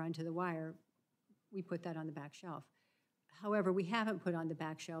we're going to run to the wire. We put that on the back shelf. However, we haven't put on the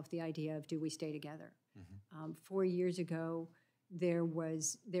back shelf the idea of do we stay together. 4 years ago, there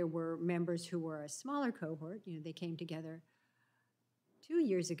were members who were a smaller cohort. You know, they came together. 2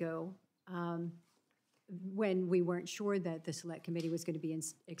 years ago, when we weren't sure that the select committee was going to be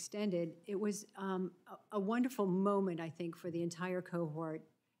extended, it was a wonderful moment, I think, for the entire cohort,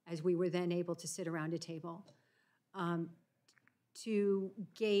 as we were then able to sit around a table to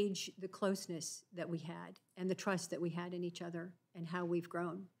gauge the closeness that we had and the trust that we had in each other and how we've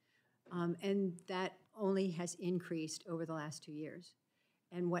grown. And that only has increased over the last 2 years.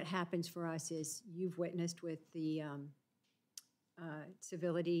 And what happens for us is you've witnessed with the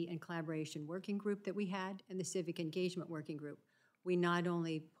Civility and Collaboration Working Group that we had and the Civic Engagement Working Group. We not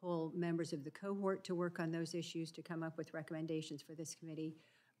only pull members of the cohort to work on those issues to come up with recommendations for this committee,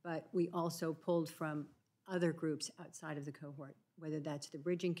 but we also pulled from other groups outside of the cohort, whether that's the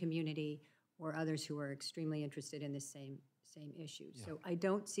bridging community or others who are extremely interested in the same issue. Yeah. So I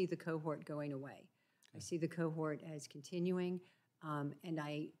don't see the cohort going away. Okay. I see the cohort as continuing, and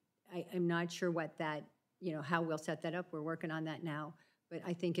I'm not sure what that, how we'll set that up. We're working on that now, but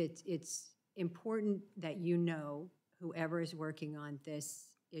I think it's important that whoever is working on this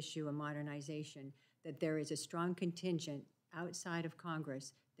issue of modernization, that there is a strong contingent outside of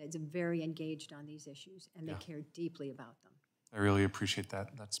Congress that's very engaged on these issues, and they care deeply about them. I really appreciate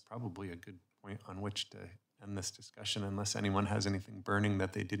that. That's probably a good point on which to end this discussion, unless anyone has anything burning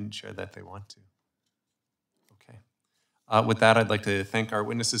that they didn't share that they want to. Okay. With that, I'd like to thank our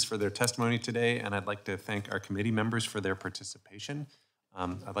witnesses for their testimony today, and I'd like to thank our committee members for their participation.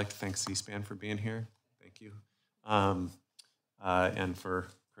 I'd like to thank C-SPAN for being here. Thank you. And for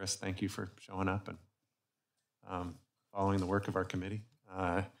Chris, thank you for showing up and following the work of our committee.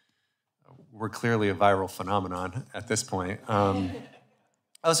 We're clearly a viral phenomenon at this point.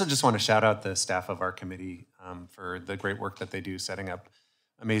 I also just want to shout out the staff of our committee for the great work that they do setting up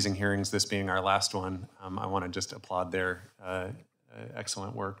amazing hearings, this being our last one. I want to just applaud their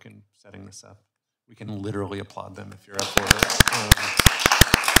excellent work in setting this up. We can literally applaud them if you're up for it.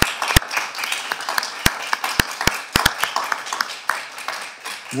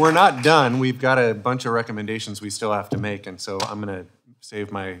 We're not done. We've got a bunch of recommendations we still have to make, and so I'm going to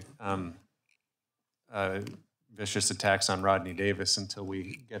save my vicious attacks on Rodney Davis until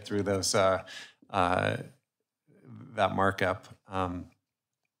we get through those that markup,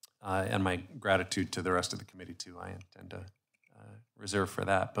 and my gratitude to the rest of the committee too. I intend to reserve for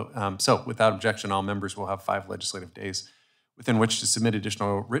that. But so, without objection, all members will have 5 legislative days within which to submit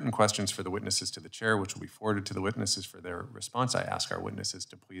additional written questions for the witnesses to the chair, which will be forwarded to the witnesses for their response. I ask our witnesses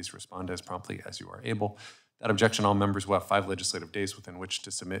to please respond as promptly as you are able. Without objection, all members will have 5 legislative days within which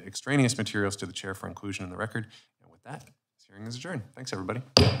to submit extraneous materials to the chair for inclusion in the record. And with that, this hearing is adjourned. Thanks, everybody.